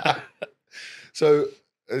 So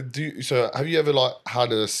have you ever like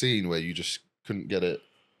had a scene where you just couldn't get it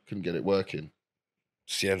working?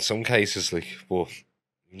 Yeah, in some cases, like, but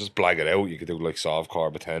you just blag it out. You could do like softcore,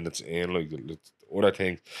 pretend it's in, like other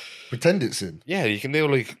things. Pretend it's in. Yeah, you can do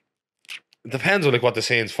like. It depends on like what the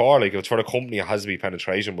scene's for. Like if it's for the company, it has to be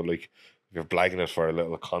penetration. But like if you're blagging it for a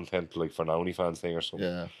little content, like for an OnlyFans thing or something,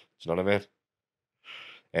 Yeah. do you know what I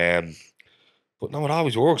mean? But no, it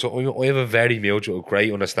always works. I have a very mutual,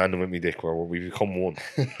 great understanding with me, Dick, where we become one.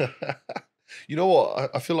 You know what?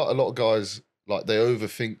 I feel like a lot of guys like they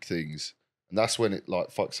overthink things, and that's when it like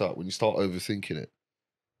fucks up. When you start overthinking it.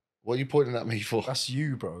 What are you pointing at me for? That's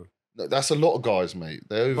you, bro. No, that's a lot of guys, mate.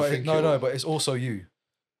 They overthink. But it's also you.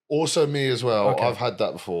 Also me as well. Okay. I've had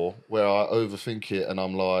that before, where I overthink it, and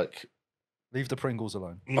I'm like, Leave the Pringles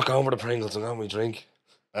alone. I'm not going for the Pringles. I'm going with drink.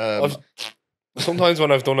 um, Sometimes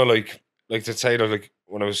when I've done it, like to say that, like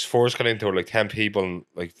when I was first getting into it, like 10 people, and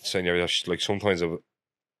like saying you're like sometimes you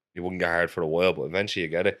wouldn't get hard for a while, but eventually you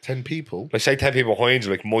get it. 10 people. Like say 10 people behind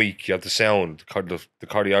you, like Mike, you have the sound, the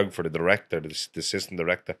choreographer, the director, the assistant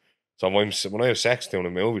director. So when I have sex doing a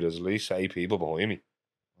movie, there's at least 8 people behind me.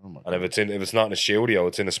 Oh my And God. if it's not in a studio,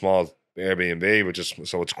 it's in a small Airbnb,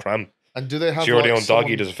 so it's cramped. And do they have If you're like, doing doggy,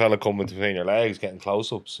 someone- there's a fella coming between your legs, getting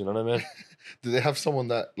close-ups. You know what I mean? do they have someone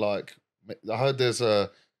that like? I heard there's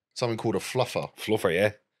something called a fluffer, Fluffer,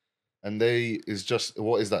 yeah. and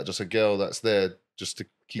what is that? Just a girl that's there just to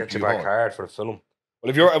keep Get you you back hard. hard for the film.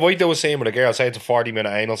 Well, if I do a scene with a girl, say it's a 40-minute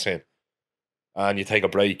anal scene, and you take a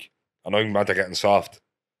break, and I'm about to getting soft,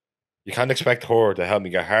 you can't expect her to help me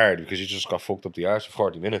get hard because you just got fucked up the arse for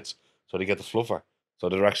 40 minutes. So they get the fluffer. So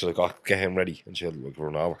they're actually like, oh, get him ready, and she'll like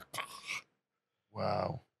run over.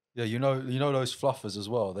 Wow. Yeah, you know those fluffers as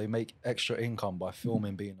well. They make extra income by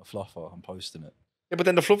filming being a fluffer and posting it. Yeah, but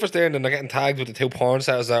then the fluffer's there, and then they're getting tagged with the 2 porn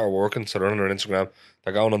stars that are working. So they're on their Instagram.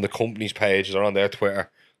 They're going on the company's page. They're on their Twitter.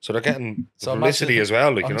 So they're getting So publicity imagine- as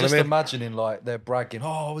well. Like, I'm you know just what I mean? imagining like they're bragging.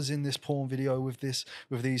 Oh, I was in this porn video with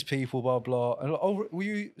these people, blah blah. And oh, will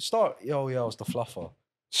you start? Oh yeah, I was the fluffer.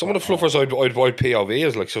 Some of the fluffers I'd POV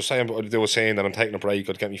is like, so say I'd do a scene that I'm taking a break,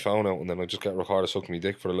 I'd get my phone out and then I'd just get a recorder sucking my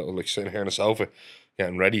dick for a little, like sitting here on the sofa,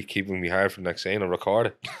 getting ready, keeping me hard for the next scene and record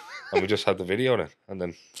it. And we just had the video then. And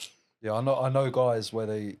then Yeah, I know guys where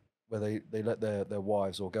they let their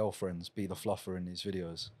wives or girlfriends be the fluffer in these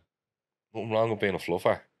videos. nothing wrong with being a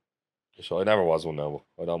fluffer. So I never was one now,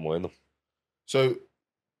 but I don't mind them. So,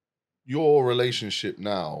 your relationship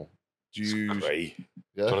now, do you? Great.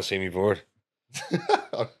 Yeah. Trying to see me bored.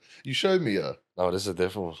 You showed me her. No, this is a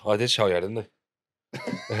different one. Oh, I did show you, didn't No,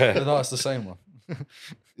 I? it's the same one.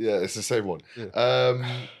 Yeah, it's the same one.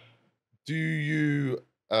 Yeah. Do you?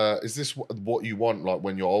 Is this what you want? Like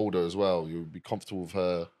when you're older as well, you would be comfortable with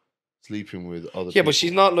her sleeping with other. Yeah, people? but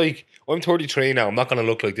she's not like, I'm 33 now. I'm not going to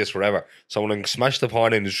look like this forever. So when I smash the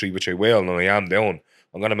porn industry, which I will, and I am doing,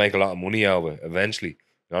 I'm going to make a lot of money out of it eventually.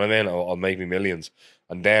 You know what I mean? I'll make me millions.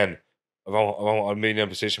 And then I'll be in a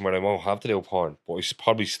position where I won't have to do porn, but I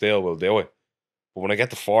probably still will do it. But when I get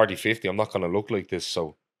to 40, 50, I'm not going to look like this.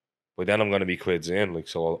 So by then I'm going to be quids in, like,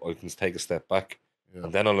 so I can take a step back. Yeah.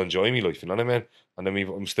 And then I'll enjoy my life, you know what I mean? And then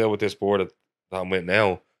I'm still with this board that I'm with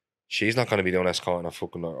now. She's not going to be doing escorting or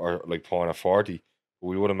fucking or like porn at 40. But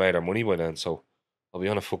we would have made our money by then. So I'll be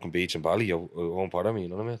on a fucking beach in Bali. It won't bother me, you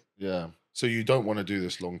know what I mean? Yeah. So you don't want to do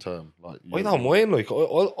this long term, like I don't mind. Like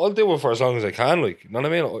I'll do it for as long as I can. Like, you know what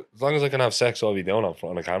I mean? As long as I can have sex, I'll be down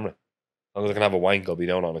on a camera. As long as I can have a wank, I'll be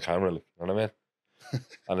down on a camera. Like, you know what I mean?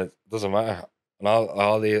 And it doesn't matter. And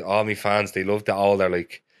all my fans, they love the older,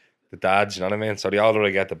 like the dads. You know what I mean? So the older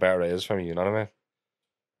I get, the better it is for me. You know what I mean?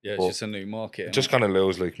 Yeah, it's But just a new market. It just kind of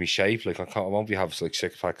lose like my shape. Like I won't be having like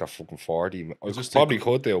 6-pack at fucking 40. I Just probably do-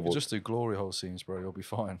 could do, You but just do glory hole scenes, bro. You'll be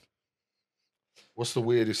fine. What's the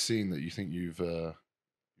weirdest scene that you think you've ever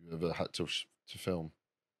had to film?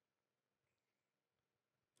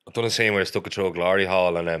 I've done a scene where I stuck it through a glory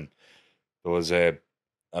hole, and there was a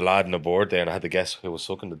lad on the board there, and I had to guess who was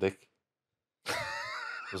sucking the dick.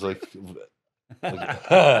 It was like Did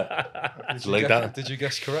you like guess, that. Did you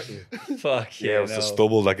guess correctly? Fuck Yeah, yeah, it was no. the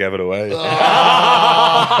stubble that gave it away.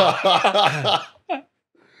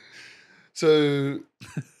 So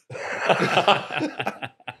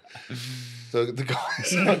the guy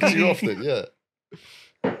sucked you off then, yeah.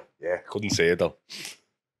 Yeah, couldn't see it though.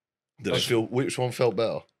 Did I feel which one felt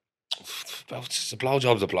better? Well, it's a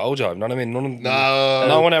blowjob's a blowjob. You know what I mean? No,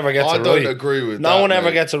 No one ever gets I it don't right. agree with that. No one ever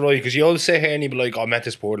mate. gets it right because you always sit here and you be like, "Oh, I met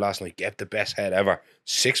this board last night. Get the best head ever."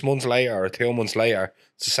 6 months later or 2 months later,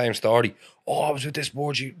 it's the same story. Oh, I was with this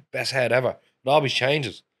board. You best head ever. It always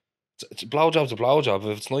changes. It's a blowjob's a blowjob.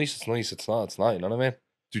 If it's nice, it's nice. It's not. It's not. You know what I mean?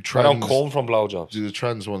 Do I don't trans come from blowjobs. do the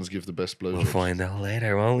trans ones give the best blowjobs? We'll find out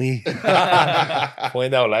later, won't we?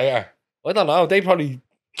 Find out later. I don't know. They probably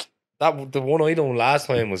the one I done last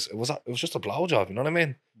time was just a blowjob. You know what I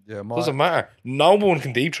mean? Yeah, Doesn't matter. No one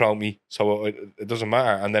can deep throat me, so it doesn't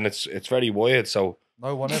matter. And then it's very wide, so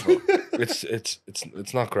no one ever.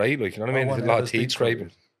 it's not great. Like, you know what I mean? No one A lot of ever's teeth deep scraping.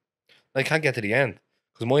 throated. I can't get to the end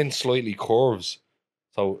because mine slightly curves,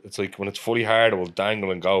 so it's like when it's fully hard, it will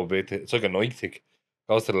dangle and go a bit. It's like a night tick.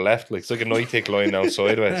 Goes to the left, like it's like a night tick lying down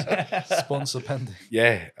sideways. Sponsor pending.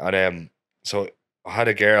 Yeah, and so I had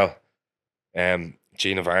a girl,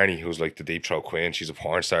 Gina Varney, who's like the deep throat queen. She's a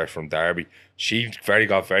porn star from Derby. She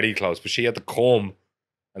got very close, but she had to come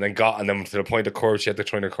and then to the point of curve, she had to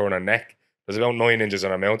try and curl her neck. There's about 9 inches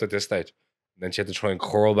on her mouth at this stage. And then she had to try and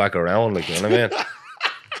curl back around, like, you know what I mean?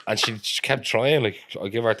 And she kept trying, like, I'll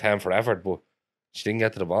give her 10 for effort, but she didn't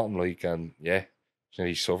get to the bottom, like, and yeah, she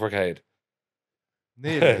nearly suffocated.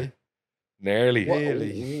 Nearly.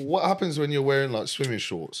 Nearly. What happens when you're wearing like swimming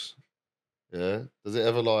shorts? Yeah, does it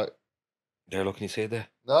ever like? There, look, can you see it there?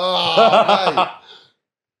 No, mate.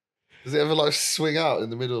 Does it ever like swing out in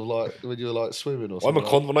the middle of like when you're like swimming or I'm a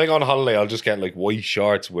something? cunt. When I go on holiday, I'll just get like white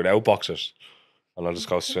shorts without boxers, and I'll just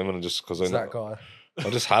go swimming and just because It's that guy. I'll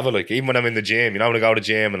just have it. Like even when I'm in the gym, you know, when I go to the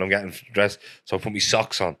gym and I'm getting dressed, so I put my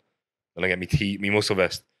socks on, then I get me muscle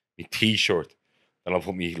vest, me t-shirt, then I'll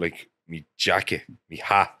put me like me jacket, me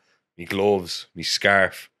hat, me gloves, me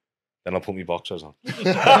scarf, then I'll put me boxers on. Do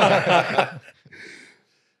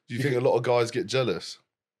you think a lot of guys get jealous?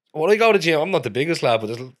 When I go to the gym, I'm not the biggest lad, but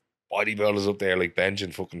there's bodybuilders up there like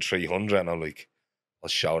benching fucking 300, and I'm like, I'll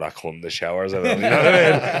show that cunt the showers. You know what I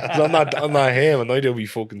mean? 'Cause I'm not him, and I do be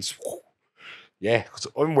fucking. Yeah, because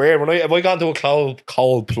I'm weird. If I go into a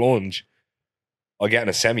cold plunge, I'll get in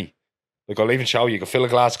a semi. Like I'll even show you. You can fill a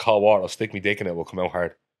glass of cold water. I'll stick my dick in it. It will come out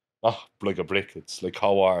hard. Not like a brick. It's like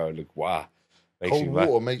cold water. Like wow, makes Cold me mad.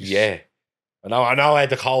 water makes Yeah. I know. I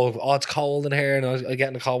had the cold. Oh, it's cold in here, and I get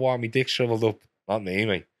in the cold water. My dick shriveled up. Not me,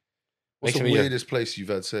 mate. What's the Makes me weirdest place you've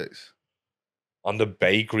had sex? on the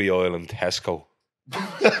bakery aisle in Tesco.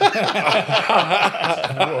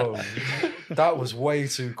 Whoa. That was way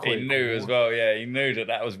too quick. He knew as well, yeah. He knew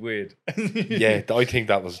that was weird. Yeah, I think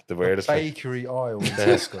that was the weirdest. Thing. Bakery aisle in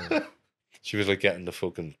Tesco. She was like getting the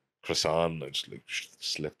fucking croissant and I just like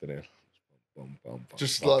slipped it in. Boom, boom, boom,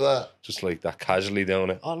 Just boom. like that. Just like that, casually doing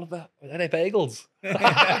it. All of that. Are they bagels?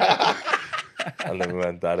 And then we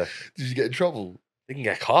went at it. Did you get in trouble? Didn't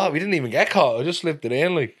get caught. We didn't even get caught. I just slipped it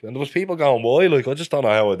in, like, and there was people going by, like, I just don't know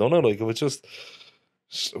how I done it. Like, it was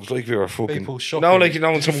like we were fucking. People You shopping. know, like, you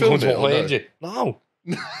know when Did you someone comes film it or behind no? you. No.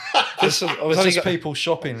 I was Just like, people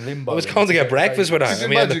shopping limbo. I was going to get breakfast with her. Could you and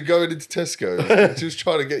we had imagine going into Tesco, just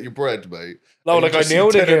trying to get your bread, mate? No, and like you I just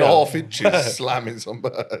knew see the 10 and a girl. half inches slamming some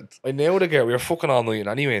bird. I knew the girl. We were fucking all night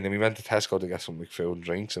anyway, and then we went to Tesco to get some like food and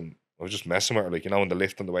drinks, and I was just messing with her, like, you know, in the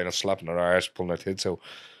lift on the way, and slapping her arse, pulling her tits out.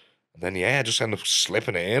 And then I just ended up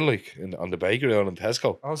slipping it in, like, on the bakery aisle in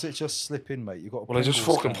Tesco. How's it just slip in, mate? You got. Well, I just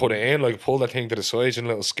fucking put it in, like, pull that thing to the side, in a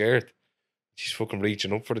little skirt. She's fucking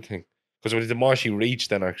reaching up for the thing. Because the more she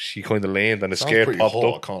reached, then she kind of leaned, and the Sounds skirt pretty popped hot,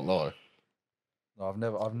 up. I can't lie. No, I've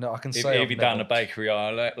never. I can If say. you I've be down the never. bakery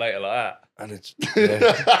aisle later like that. And it's.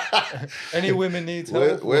 Yeah. Any women need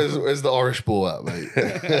help? Where's the Irish ball at, mate?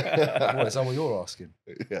 What, is that what you're asking?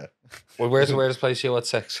 Yeah. Well, where's the weirdest place you had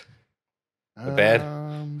sex? The bed.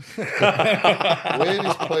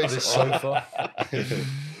 Weirdest place. This sofa.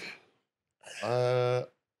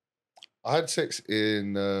 I had sex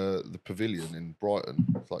in the Pavilion in Brighton.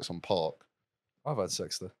 It's like some park. I've had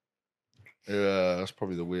sex there. Yeah, that's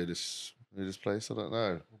probably the weirdest place. I don't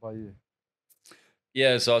know. What about you?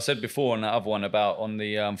 Yeah, so I said before on that other one about on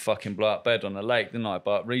the fucking blow up bed on the lake, didn't I?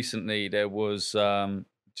 But recently there was, do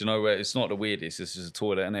you know where? It's not the weirdest. This is a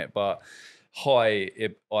toilet, in it. But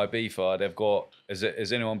Ibiza, they've got.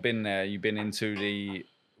 Has anyone been there? You've been into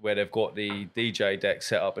where they've got the DJ deck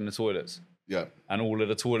set up in the toilets, Yeah. and all of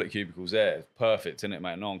the toilet cubicles there. Perfect, isn't it,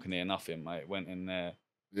 mate? No one can hear nothing, mate. Went in there.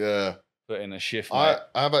 Yeah. put in a shift, mate.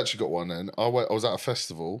 I've actually got one. Then I was at a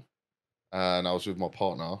festival, and I was with my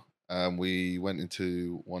partner, and we went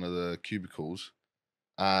into one of the cubicles,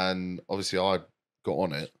 and obviously I got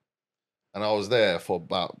on it, and I was there for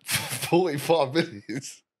about 45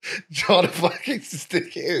 minutes trying to fucking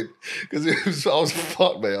stick it in because I was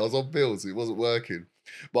fucked, mate. I was on pills, it wasn't working.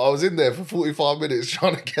 But I was in there for 45 minutes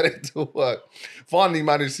trying to get it to work. Finally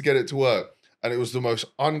managed to get it to work, and it was the most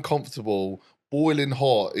uncomfortable, boiling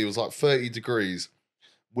hot. It was like 30 degrees.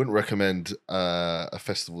 Wouldn't recommend a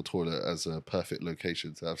festival toilet as a perfect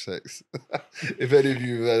location to have sex. If any of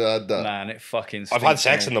you have ever had that. Man, it fucking I've had stinks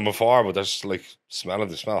sex and in them before, but there's like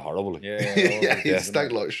they smell horrible. Like. Yeah, It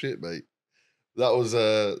stank like shit, mate. That was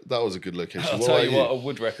a good location. I'll tell you what I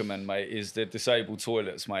would recommend, mate, is the disabled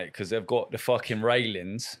toilets, mate, because they've got the fucking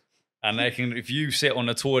railings, and they can. If you sit on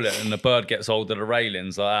the toilet and the bird gets hold of the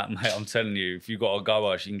railings like that, mate, I'm telling you, if you got a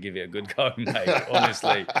goer, you can give it a good go, mate.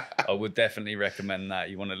 Honestly, I would definitely recommend that.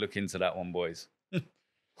 You want to look into that one, boys.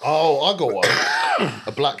 Oh, I got one.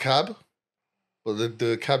 A black cab, but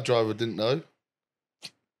the cab driver didn't know.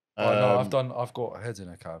 No, I've got heads in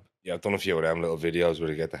a cab. Yeah, I've done a few of them little videos where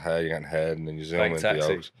you get the hair, you're getting head, and then you zoom Like into taxi.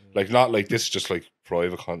 the oaks. Like, not like this, just like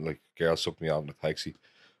private content. Like, girl sucked me out in the taxi.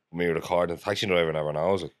 Me with a card, and the taxi driver never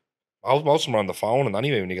knows. Like, most of them are on the phone, and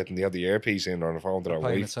anyway, when you get them, they have the earpiece in, they're on the phone to their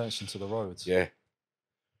Paying wife. attention to the roads. Yeah.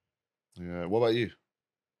 Yeah. What about you?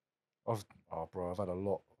 I've had a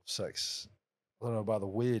lot of sex. I don't know about the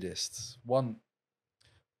weirdest. One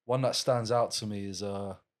that stands out to me is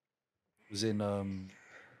was in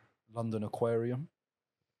London Aquarium.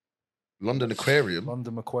 London Aquarium.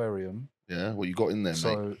 London Aquarium. Yeah. What you got in there,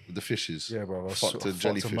 So- mate? With the fishes. Yeah, bro. I Fucked a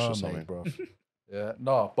jellyfish or something. bro. Yeah,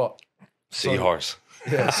 no, but Seahorse.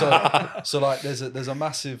 yeah. So like, there's a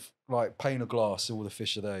massive like pane of glass. All the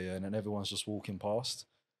fish are there, yeah, and then everyone's just walking past.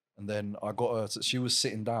 And then I got her. She was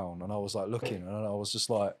sitting down, and I was like looking, and I was just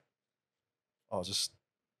like, oh, just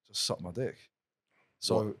suck my dick.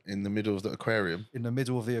 So What, in the middle of the aquarium. in the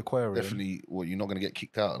middle of the aquarium, Definitely. Well, you're not going to get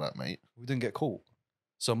kicked out of that, mate. we didn't get caught.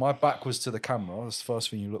 So my back was to the camera. That's the first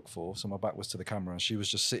thing you look for. So my back was to the camera, and she was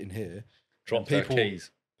just sitting here. Drop And their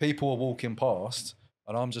keys. People are walking past,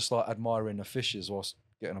 and I'm just like admiring the fishes whilst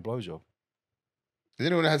getting a blowjob. Has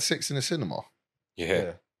anyone had sex in a cinema?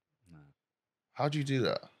 Yeah. How do you do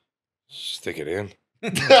that? Stick it in.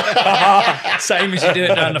 Same as you do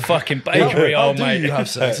it down the fucking bakery, How old do mate. you have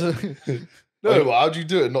sex? No, but how do you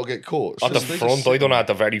do it and not get caught? At the Just- front, I done it at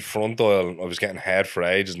the very front aisle. I was getting head for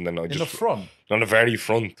ages, and then I In the just front? on the very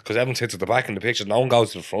front, because everyone sits at the back in the pictures. No one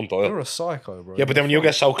goes to the front aisle. You're a psycho, bro. Yeah, but then when you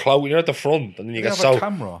get so close, you're at the front, and then you they get have so a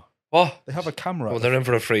camera. what? They have a camera. Well, they're in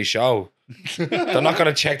for a free show. They're not going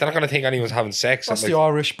to check. They're not going to think anyone's having sex. That's And, the like,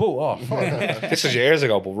 Irish bull. Oh, fuck. this is years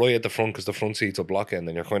ago, but right at the front, because the front seats are blocking, and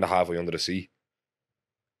then you're kind of halfway under the seat.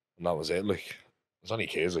 And that was it. Like, there's only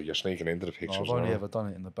kids. Like, you're sneaking into the No, pictures. I've you only know? ever done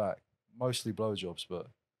it in the back. Mostly blowjobs, but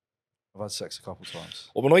I've had sex a couple times.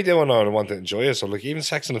 Well, when I do it, I want to enjoy it. So, like, even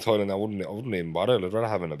sex in the toilet, I wouldn't even bother. I'd rather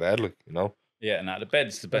have it in a bed, like, you know. Yeah, no, the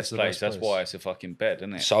bed's the best the place. best That's place. why it's a fucking bed,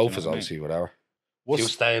 isn't it? Sofas, Do you know what I mean? obviously, whatever. What's, Few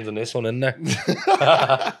stains in this one, in there.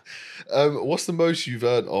 what's the most you've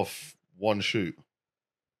earned off one shoot?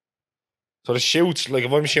 So the shoots, like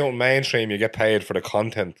if I'm shooting mainstream, you get paid for the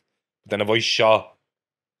content. But then if I shot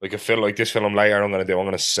like a film like this film later, I'm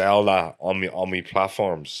gonna sell that on me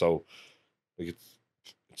platforms. So like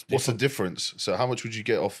it's What's the different. difference? So how much would you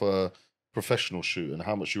get off a professional shoot, and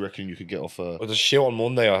how much you reckon you could get off a? Well, the shoot on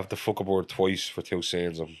Monday, I have to fuck aboard twice for 2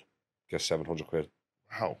 scenes and get 700 quid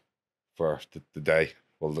How? for the day.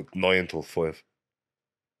 Well, the 9 till 5.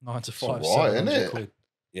 9 to It's 5, alright, 700 innit? quid.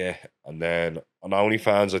 Yeah, and then on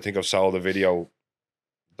OnlyFans, I think I've sold a video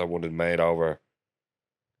that would have made over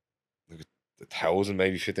like $1,000,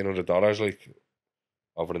 maybe $1,500, like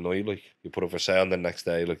over the night. Like you put it for sale, and the next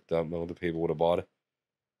day, like the amount of people would have bought it.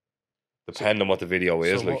 Depending on what the video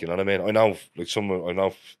is, so like what- you know what I mean. I know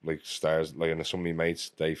like stars, like and some of my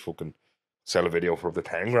mates, they fucking sell a video for up to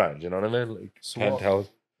 10 grand. You know what I mean? Like So 10,000.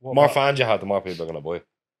 What More about, fans you have, the more people are gonna buy it.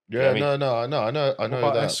 Yeah, Yeah, no, I know what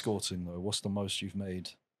about that. escorting though? What's the most you've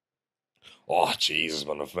made? Oh Jesus,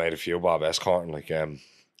 man! I've made a few Bob escorting, like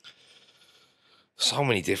so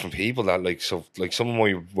many different people that like some of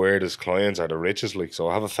my weirdest clients are the richest. Like, so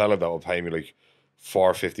I have a fella that will pay me like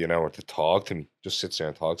 $4.50 an hour to talk to me. Just sits there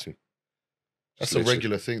and talks to me. That's Just a literally-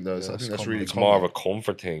 regular thing, though. Yeah, I it's think that's common. really It's common. more of a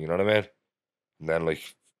comfort thing, you know what I mean? And then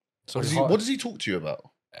like So What does he talk to you about?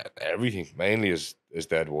 everything, mainly his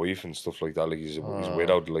dead wife and stuff like that. Like he's Ah.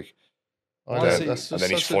 widowed, like I Why know, is he- that's and then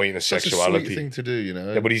he's such fighting his such a sexuality. sweet thing to do, you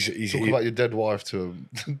know. yeah, but he's talk about your dead wife to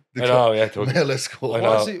I know, yeah, a male escort. I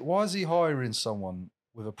know. why is he hiring someone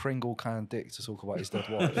with a Pringle can dick to talk about his dead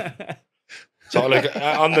wife? So like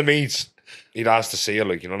on the meets, he'd ask to see her,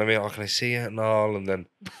 like, you know what I mean? Oh, can I see it and all? And then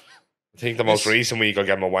I think the most recent week I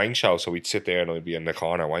gave him a wank show, so we'd sit there and I'd be in the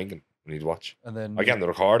corner wanking and he'd watch. And then, I get him the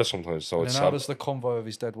recorder sometimes, so and it's then how does the convo of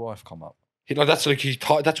his dead wife come up? you know, that's like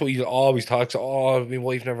that's what he always talks. Oh, my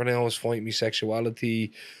wife never knew I was fighting my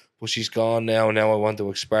sexuality, but she's gone now. Now I want to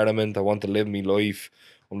experiment. I want to live my life.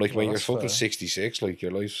 I'm like, Well, mate, you're that's fucking fair. 66. Like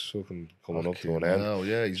your life's fucking coming up to an end. Oh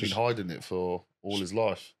yeah, he's been hiding it for all his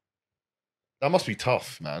life. That must be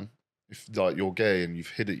tough, man. If like you're gay and you've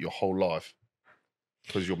hid it your whole life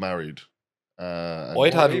because you're married.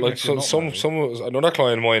 I'd had even like if you're some not married. another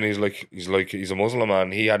client of mine. He's a Muslim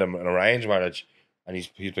man. He had an arranged marriage, and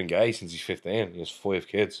he's been gay since he's 15. He has 5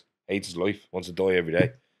 kids. Hates his life. Wants to die every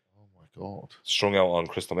day. Oh my god. Strung out on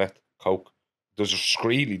crystal meth, coke. Does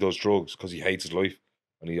screely does drugs because he hates his life,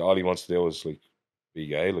 and all he wants to do is like be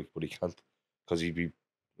gay, like, but he can't because he'd be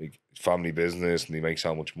like family business and he makes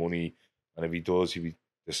so much money, and if he does, he'd be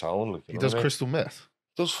disowned. Like, He does crystal meth.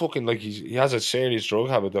 Does fucking like he has a serious drug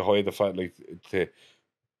habit to hide the fact, like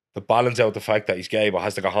to balance out the fact that he's gay, but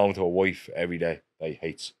has to go home to a wife every day that he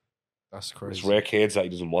hates. That's crazy. It's rare kids that he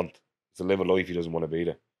doesn't want. It's to live a life he doesn't want to be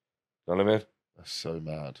there. You know what I mean? That's so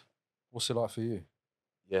mad. What's it like for you?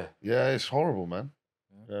 Yeah. Yeah, it's horrible, man.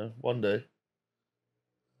 Yeah, one day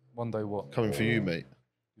One day what? coming for you, mate.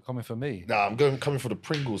 You're coming for me? Nah, coming for the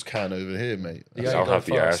Pringles can over here, mate. The I Yeah, don't go have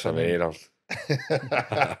the first, arse on and me, then-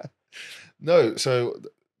 you know. No, so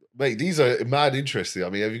mate, these are mad interesting. I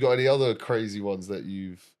mean, have you got any other crazy ones that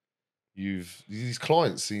you've these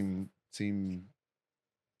clients seems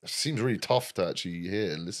really tough to actually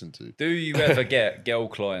hear and listen to. Do you ever get girl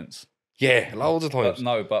clients? Yeah, loads of times.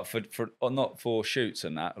 No, but for not for shoots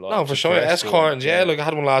and that. Like No, for just sure. escort, Escorts, yeah. Like I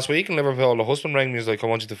had one last week in Liverpool. The husband rang me. He's like, "I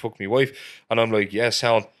want you to fuck me wife," and I'm like, "Yeah,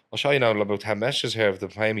 sound. I'll show you now about 10 messages here if they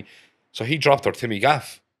pay me." So he dropped her to me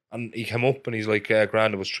gaff, and he came up and he's like,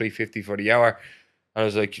 "Grand, it was $3.50 for the hour." And I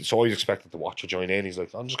was like, so I was expected to watch her join in. He's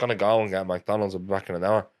like, "I'm just gonna go and get McDonald's. I'll be back in an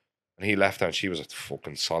hour." And he left her, and she was a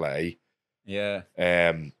fucking solid A. Yeah.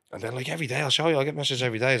 And then like every day, I'll show you. I get messages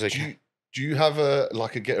every day. It's like, Do you have a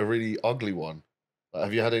really ugly one? Like,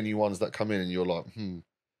 have you had any ones that come in and you're like, don't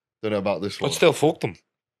know about this one? I'd still fuck them.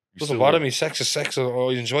 You Doesn't still bother would? me. Sex is sex. I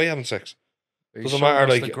enjoy having sex. He's Doesn't showing matter, us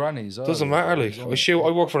like, the grannies. Doesn't earlier, matter. bro. Like He's on it.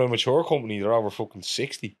 I work for a mature company. They're over fucking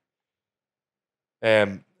 60.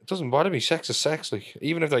 It doesn't bother me. Sex is sex. Like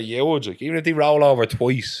even if they're huge, like even if they roll over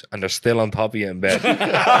twice and they're still on top of you in bed,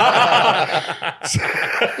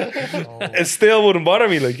 it still wouldn't bother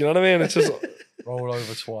me. Like you know what I mean? It's just Roll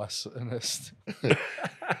over twice and it's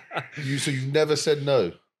So you've never said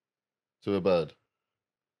no to a bird?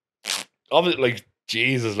 obviously like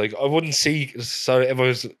Jesus. Like I wouldn't see. So if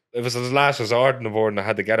it was the last resort in the board and I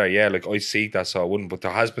had to get her, yeah, like I seek that, so I wouldn't. But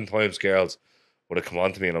there has been times girls would have come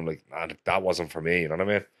on to me and I'm like, nah, that wasn't for me. You know what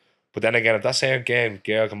I mean? But then again, if that same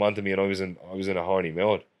girl come on to me and I was in a horny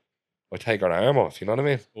mood, I'd take her arm off. You know what I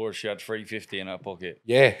mean? Or she had $3.50 in her pocket.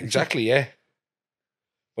 Yeah, exactly. Yeah.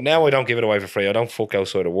 But now I don't give it away for free. I don't fuck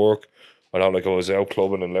outside of work. I don't like I was out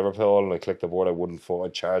clubbing in Liverpool and I clicked the board. I wouldn't fuck.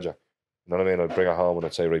 I'd charge her. You know what I mean? I'd bring her home and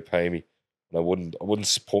I'd say, right, pay me. And I wouldn't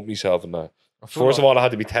pump myself in that. First of all, I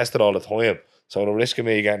had to be tested all the time. So the risk of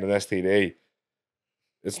me getting an STD,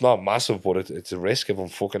 it's not massive, but it's a risk if I'm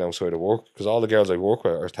fucking outside of work because all the girls I work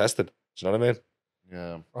with are tested. Do you know what I mean?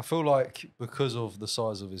 Yeah. I feel like because of the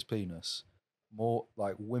size of his penis, more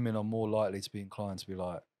like women are more likely to be inclined to be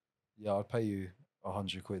like, yeah, I'd pay you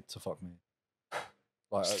 £100 to fuck me.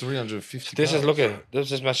 Like, It's 350. This is, look at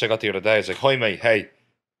this message I got the other day. It's like, hi mate, hey,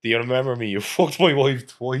 do you remember me? You fucked my wife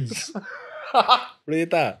twice.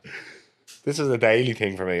 Read that. This is a daily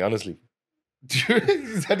thing for me, honestly.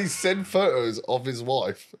 Did he send photos of his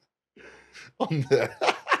wife on there?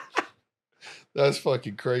 That's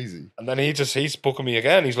fucking crazy. And then he's booking me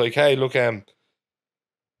again. He's like, hey, look, and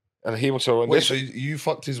he was so. Wait, so you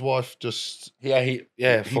fucked his wife just? Yeah, he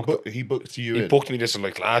He booked you he in. booked me this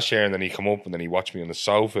like last year, and then he come up and then he watched me on the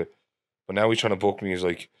sofa. But now he's trying to book me. He's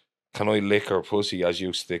like, can I lick her pussy as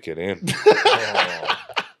you stick it in?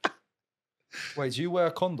 wait, do you wear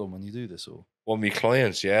a condom when you do this or? Well, my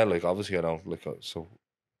clients, yeah, like obviously I don't like so.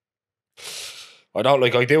 I don't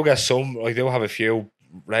like. I do get some. I do have a few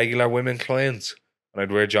regular women clients, and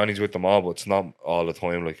I'd wear Johnnies with them all, but it's not all the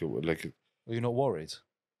time. Like it would like. Are you not worried?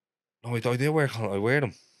 No, I do wear. I wear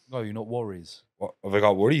them. No, you're not worried. What, have I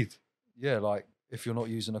got worried? Yeah, like if you're not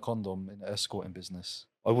using a condom in the escorting business.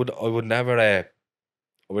 I would never. I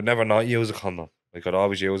would never not use a condom. Like I'd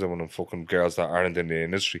always use it when I'm fucking girls that aren't in the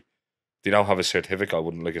industry. They don't have a certificate. I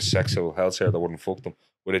wouldn't like a sexual health cert. I wouldn't fuck them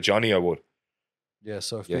with a Johnny. I would. Yeah,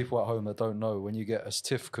 so if Yeah. people at home that don't know, when you get a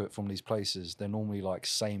certificate from these places, they're normally like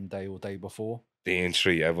same day or day before. Dean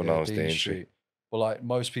Street, everyone Yeah, knows Dean Dean Street. Street. But like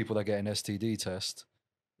most people that get an STD test,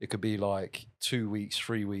 it could be like 2 weeks,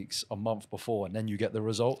 3 weeks, a month before, and then you get the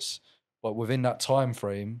results. But within that time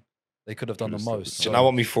frame, they could have done the Could've still most. Do you know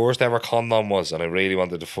what my first ever condom was? And I really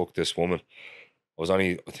wanted to fuck this woman. I was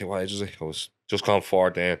only, I think, what age was I? I was just gone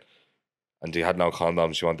 14. And she had no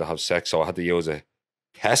condoms. She wanted to have sex. So I had to use a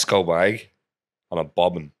Tesco bag and a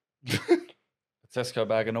bobbin. Tesco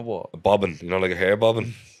bag and a what? A bobbin, you know, like a hair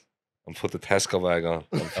bobbin. And put the Tesco bag on.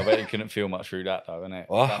 I bet you couldn't feel much through that though, innit?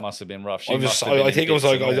 What? That must have been rough. She I, must have been I in think it was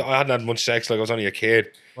bits like, and all. I hadn't had much sex. Like, I was only a kid.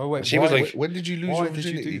 Wait, She was why, like- When did you lose why your did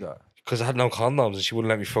virginity? you do that? Because I had no condoms and she wouldn't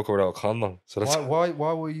let me fuck her without a condom. So that's Why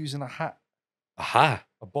were you using a hat, a hat.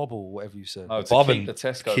 a bobble, whatever you said? Oh, to bobbin, keep the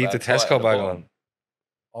Tesco keep bag the tight at Tesco the bag bottom. on.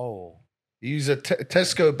 Oh, You use a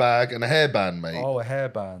Tesco bag and a hairband, mate. oh, a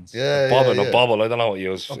hairband. Yeah, Bobbin, yeah, a yeah. bobble. I don't know what you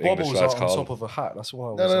use. A English bobble's lads out on call top them. of a hat. That's why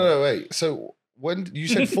I was No, like, no, wait. So when you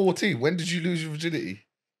said 14, when did you lose your virginity?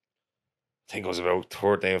 I think it was about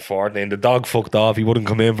 13, 14. The dog fucked off. He wouldn't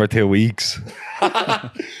come in for 2 weeks.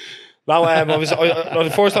 No,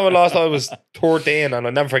 the first time I lost, I was 13, and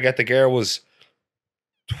I'll never forget the girl was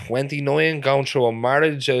 29, going through a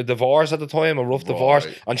marriage, a divorce at the time, a rough divorce.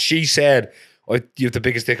 Right. And she said, you have the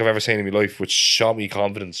biggest dick I've ever seen in my life, which shot me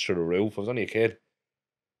confidence through the roof. I was only a kid.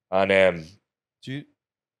 And do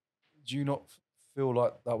you not feel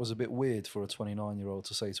like that was a bit weird for a 29-year-old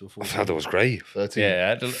to say to a I 14? felt it was great. 13.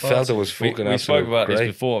 Yeah, I felt it was fucking we spoke absolute about this great.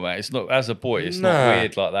 before, mate. It's not, as a boy, it's Nah. not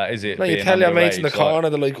weird like that, is it? No, you being tell your mates in the underage, like- corner,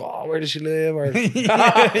 they're like, oh, where does she live? Or give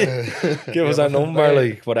Yeah, us but a number, they-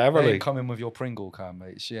 like, whatever. They ain't Like. coming with your Pringle can,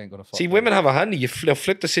 mate. She ain't gonna fuck. See, you. women have a handy. You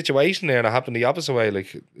flip the situation there and it happened the opposite way.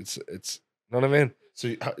 Like, it's, you know what I mean?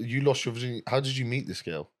 So you lost your virginity. How did you meet this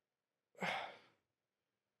girl?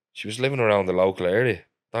 She was living around the local area.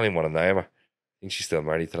 Don't even want to name her. I think she's still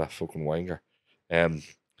married to that fucking wanker. Yeah,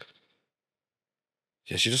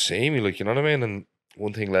 she just seen me, like, you know what I mean? And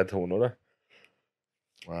one thing led to another.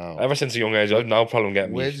 Wow. Ever since a young age, I've no problem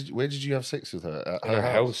getting Where me did you have sex with her? At in her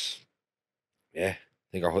house. Yeah.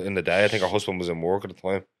 I think in the day, I think her husband was in work at the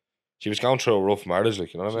time. She was going through a rough marriage,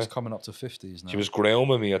 like, you know what I She's mean? coming up to 50s now. She was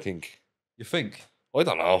grooming me, I think. You think? I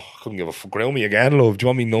don't know. Couldn't give a fuck. Groom me again, love. Do you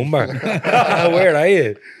want me number? Where are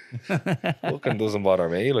you? Fucking doesn't bother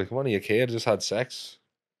me. Like, I'm only a kid, just had sex.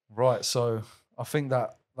 Right. So I think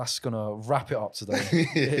that's gonna wrap it up today.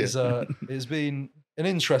 It's been an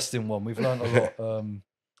interesting one. We've learned a lot.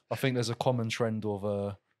 I think there's a common trend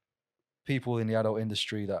of people in the adult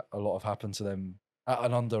industry that a lot have happened to them at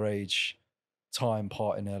an underage time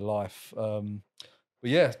part in their life. But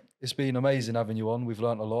yeah, it's been amazing having you on. We've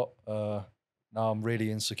learned a lot. Now I'm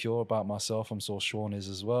really insecure about myself. I'm sure Sean is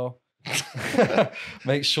as well.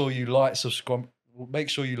 Make sure you like, subscribe. Make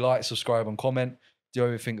sure you like, subscribe, and comment. Do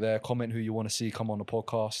everything there. Comment who you want to see come on the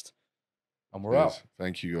podcast. And we're out.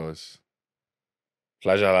 Thank you, guys.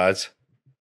 Pleasure, lads.